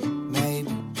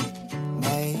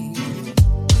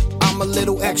 I'm a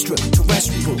little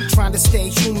extraterrestrial, trying to stay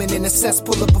human in a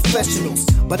cesspool of professionals.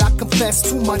 But I confess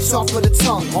too much off of the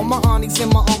tongue. All my aunties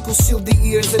and my uncles shield the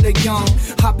ears of the young.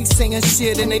 I be saying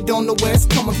shit and they don't know where it's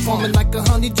coming from. In like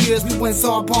 100 years we went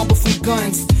Zarbomba from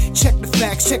guns. Check the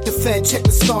facts, check the Fed, check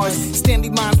the stars. Stanley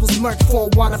Mines was murked for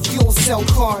a water fuel cell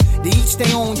car. They each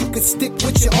their own, you could stick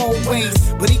with your old ways,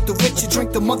 but eat the rich and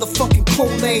drink the motherfucking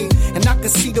Kool-Aid. And I can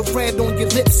see the red on your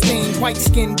lip stain. White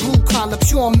skin, blue collar,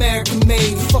 pure American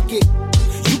made. Fuck it,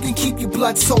 you can keep your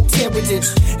blood-soaked heritage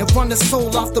and run the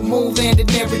soul off the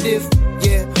moon-landed narrative.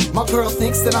 Yeah, my girl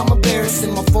thinks that I'm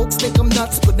embarrassing. My folks think I'm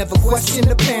nuts, but never question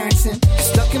the parenting.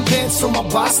 Stuck in bed, so my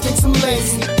boss thinks I'm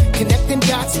lazy. Connecting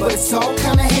dots, but it's all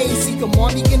kinda hazy. I'm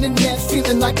on the internet,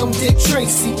 feeling like I'm Dick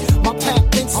Tracy. My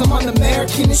pap thinks I'm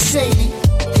un-American and shady.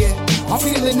 Yeah, I'm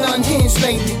feeling unhinged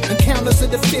lately. Encounters of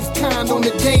the fifth kind on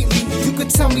the daily. You could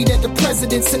tell me that the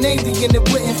president's an alien, it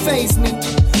wouldn't faze me.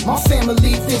 My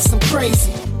family thinks I'm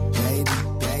crazy. Baby.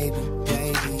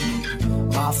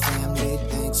 My family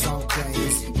thinks I'm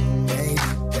crazy.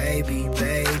 Baby.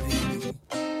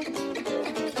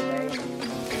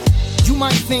 You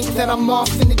might think that I'm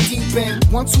off in the deep end.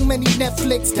 One too many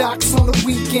Netflix docs on the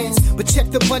weekends. But check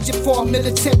the budget for a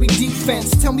military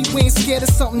defense. Tell me we ain't scared of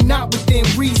something not within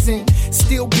reason.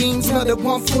 Steel beams, another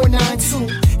 1492.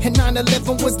 And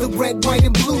 9/11 was the red, white,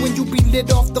 and blue. And you be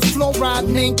lit off the floor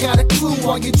riding, ain't got a clue.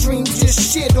 All your dreams just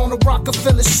shit on a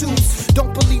Rockefeller shoes.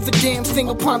 Don't believe a damn thing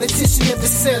a politician ever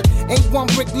said. Ain't one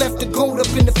brick left to gold up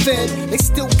in the Fed. They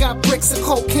still got bricks of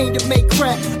cocaine to make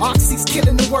crack. Oxy's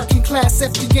killing the working class,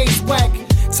 FDA's whack.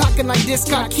 Talking like this,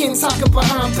 got kin talking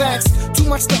behind backs. Too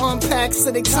much to unpack,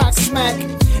 so they talk smack.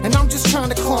 And I'm just trying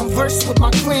to converse with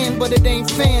my clan, but it ain't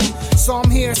fan. So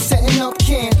I'm here setting up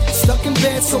camp. Stuck in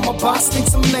bed, so my boss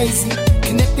thinks I'm lazy.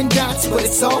 Connecting dots, but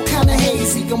it's all kinda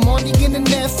hazy. I'm on the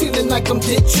internet, feeling like I'm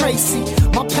Dick Tracy.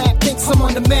 My pack thinks I'm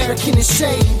un-American and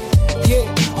shady. Yeah,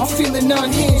 I'm feeling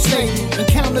unhinged lately.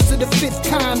 Encounters of the fifth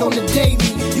kind on the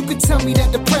daily. You could tell me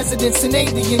that the president's an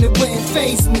alien, it wouldn't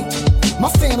faze me. My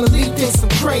family thinks I'm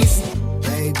crazy.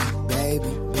 Baby.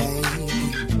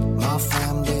 My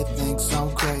family thinks I'm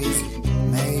crazy.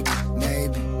 Maybe.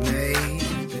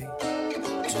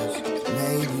 Just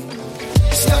maybe.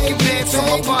 Stuck in bed, so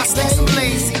my boss thinks I'm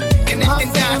lazy.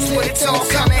 Connecting dots, but it's all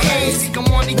kinda hazy. I'm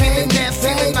on the internet,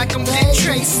 feeling like I'm Dick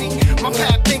Tracy. My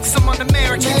pap thinks I'm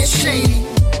un-American and shady.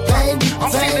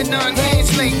 I'm feeling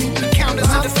unhinged lately. Encounters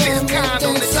of the fifth kind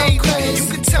on the daily. You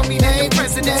could tell me that the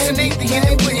president's an alien,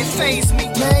 it wouldn't faze me.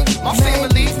 My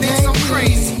family thinks I'm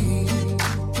crazy.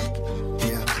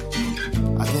 Yeah,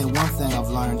 I think one thing I've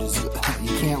learned is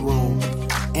you can't rule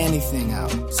anything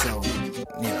out. So,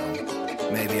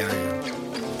 maybe I am.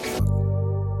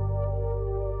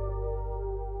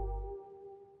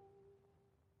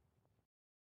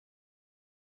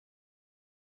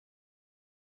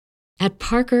 At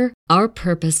Parker, our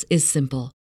purpose is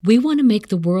simple. We want to make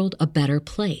the world a better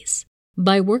place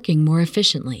by working more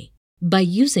efficiently, By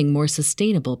using more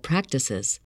sustainable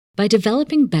practices, by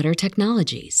developing better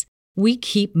technologies, we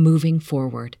keep moving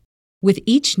forward. With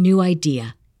each new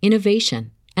idea, innovation,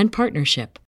 and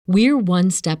partnership, we're one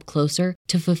step closer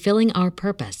to fulfilling our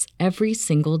purpose every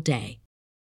single day.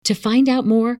 To find out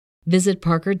more, visit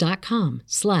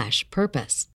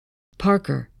parker.com/purpose.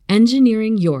 Parker,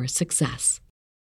 engineering your success.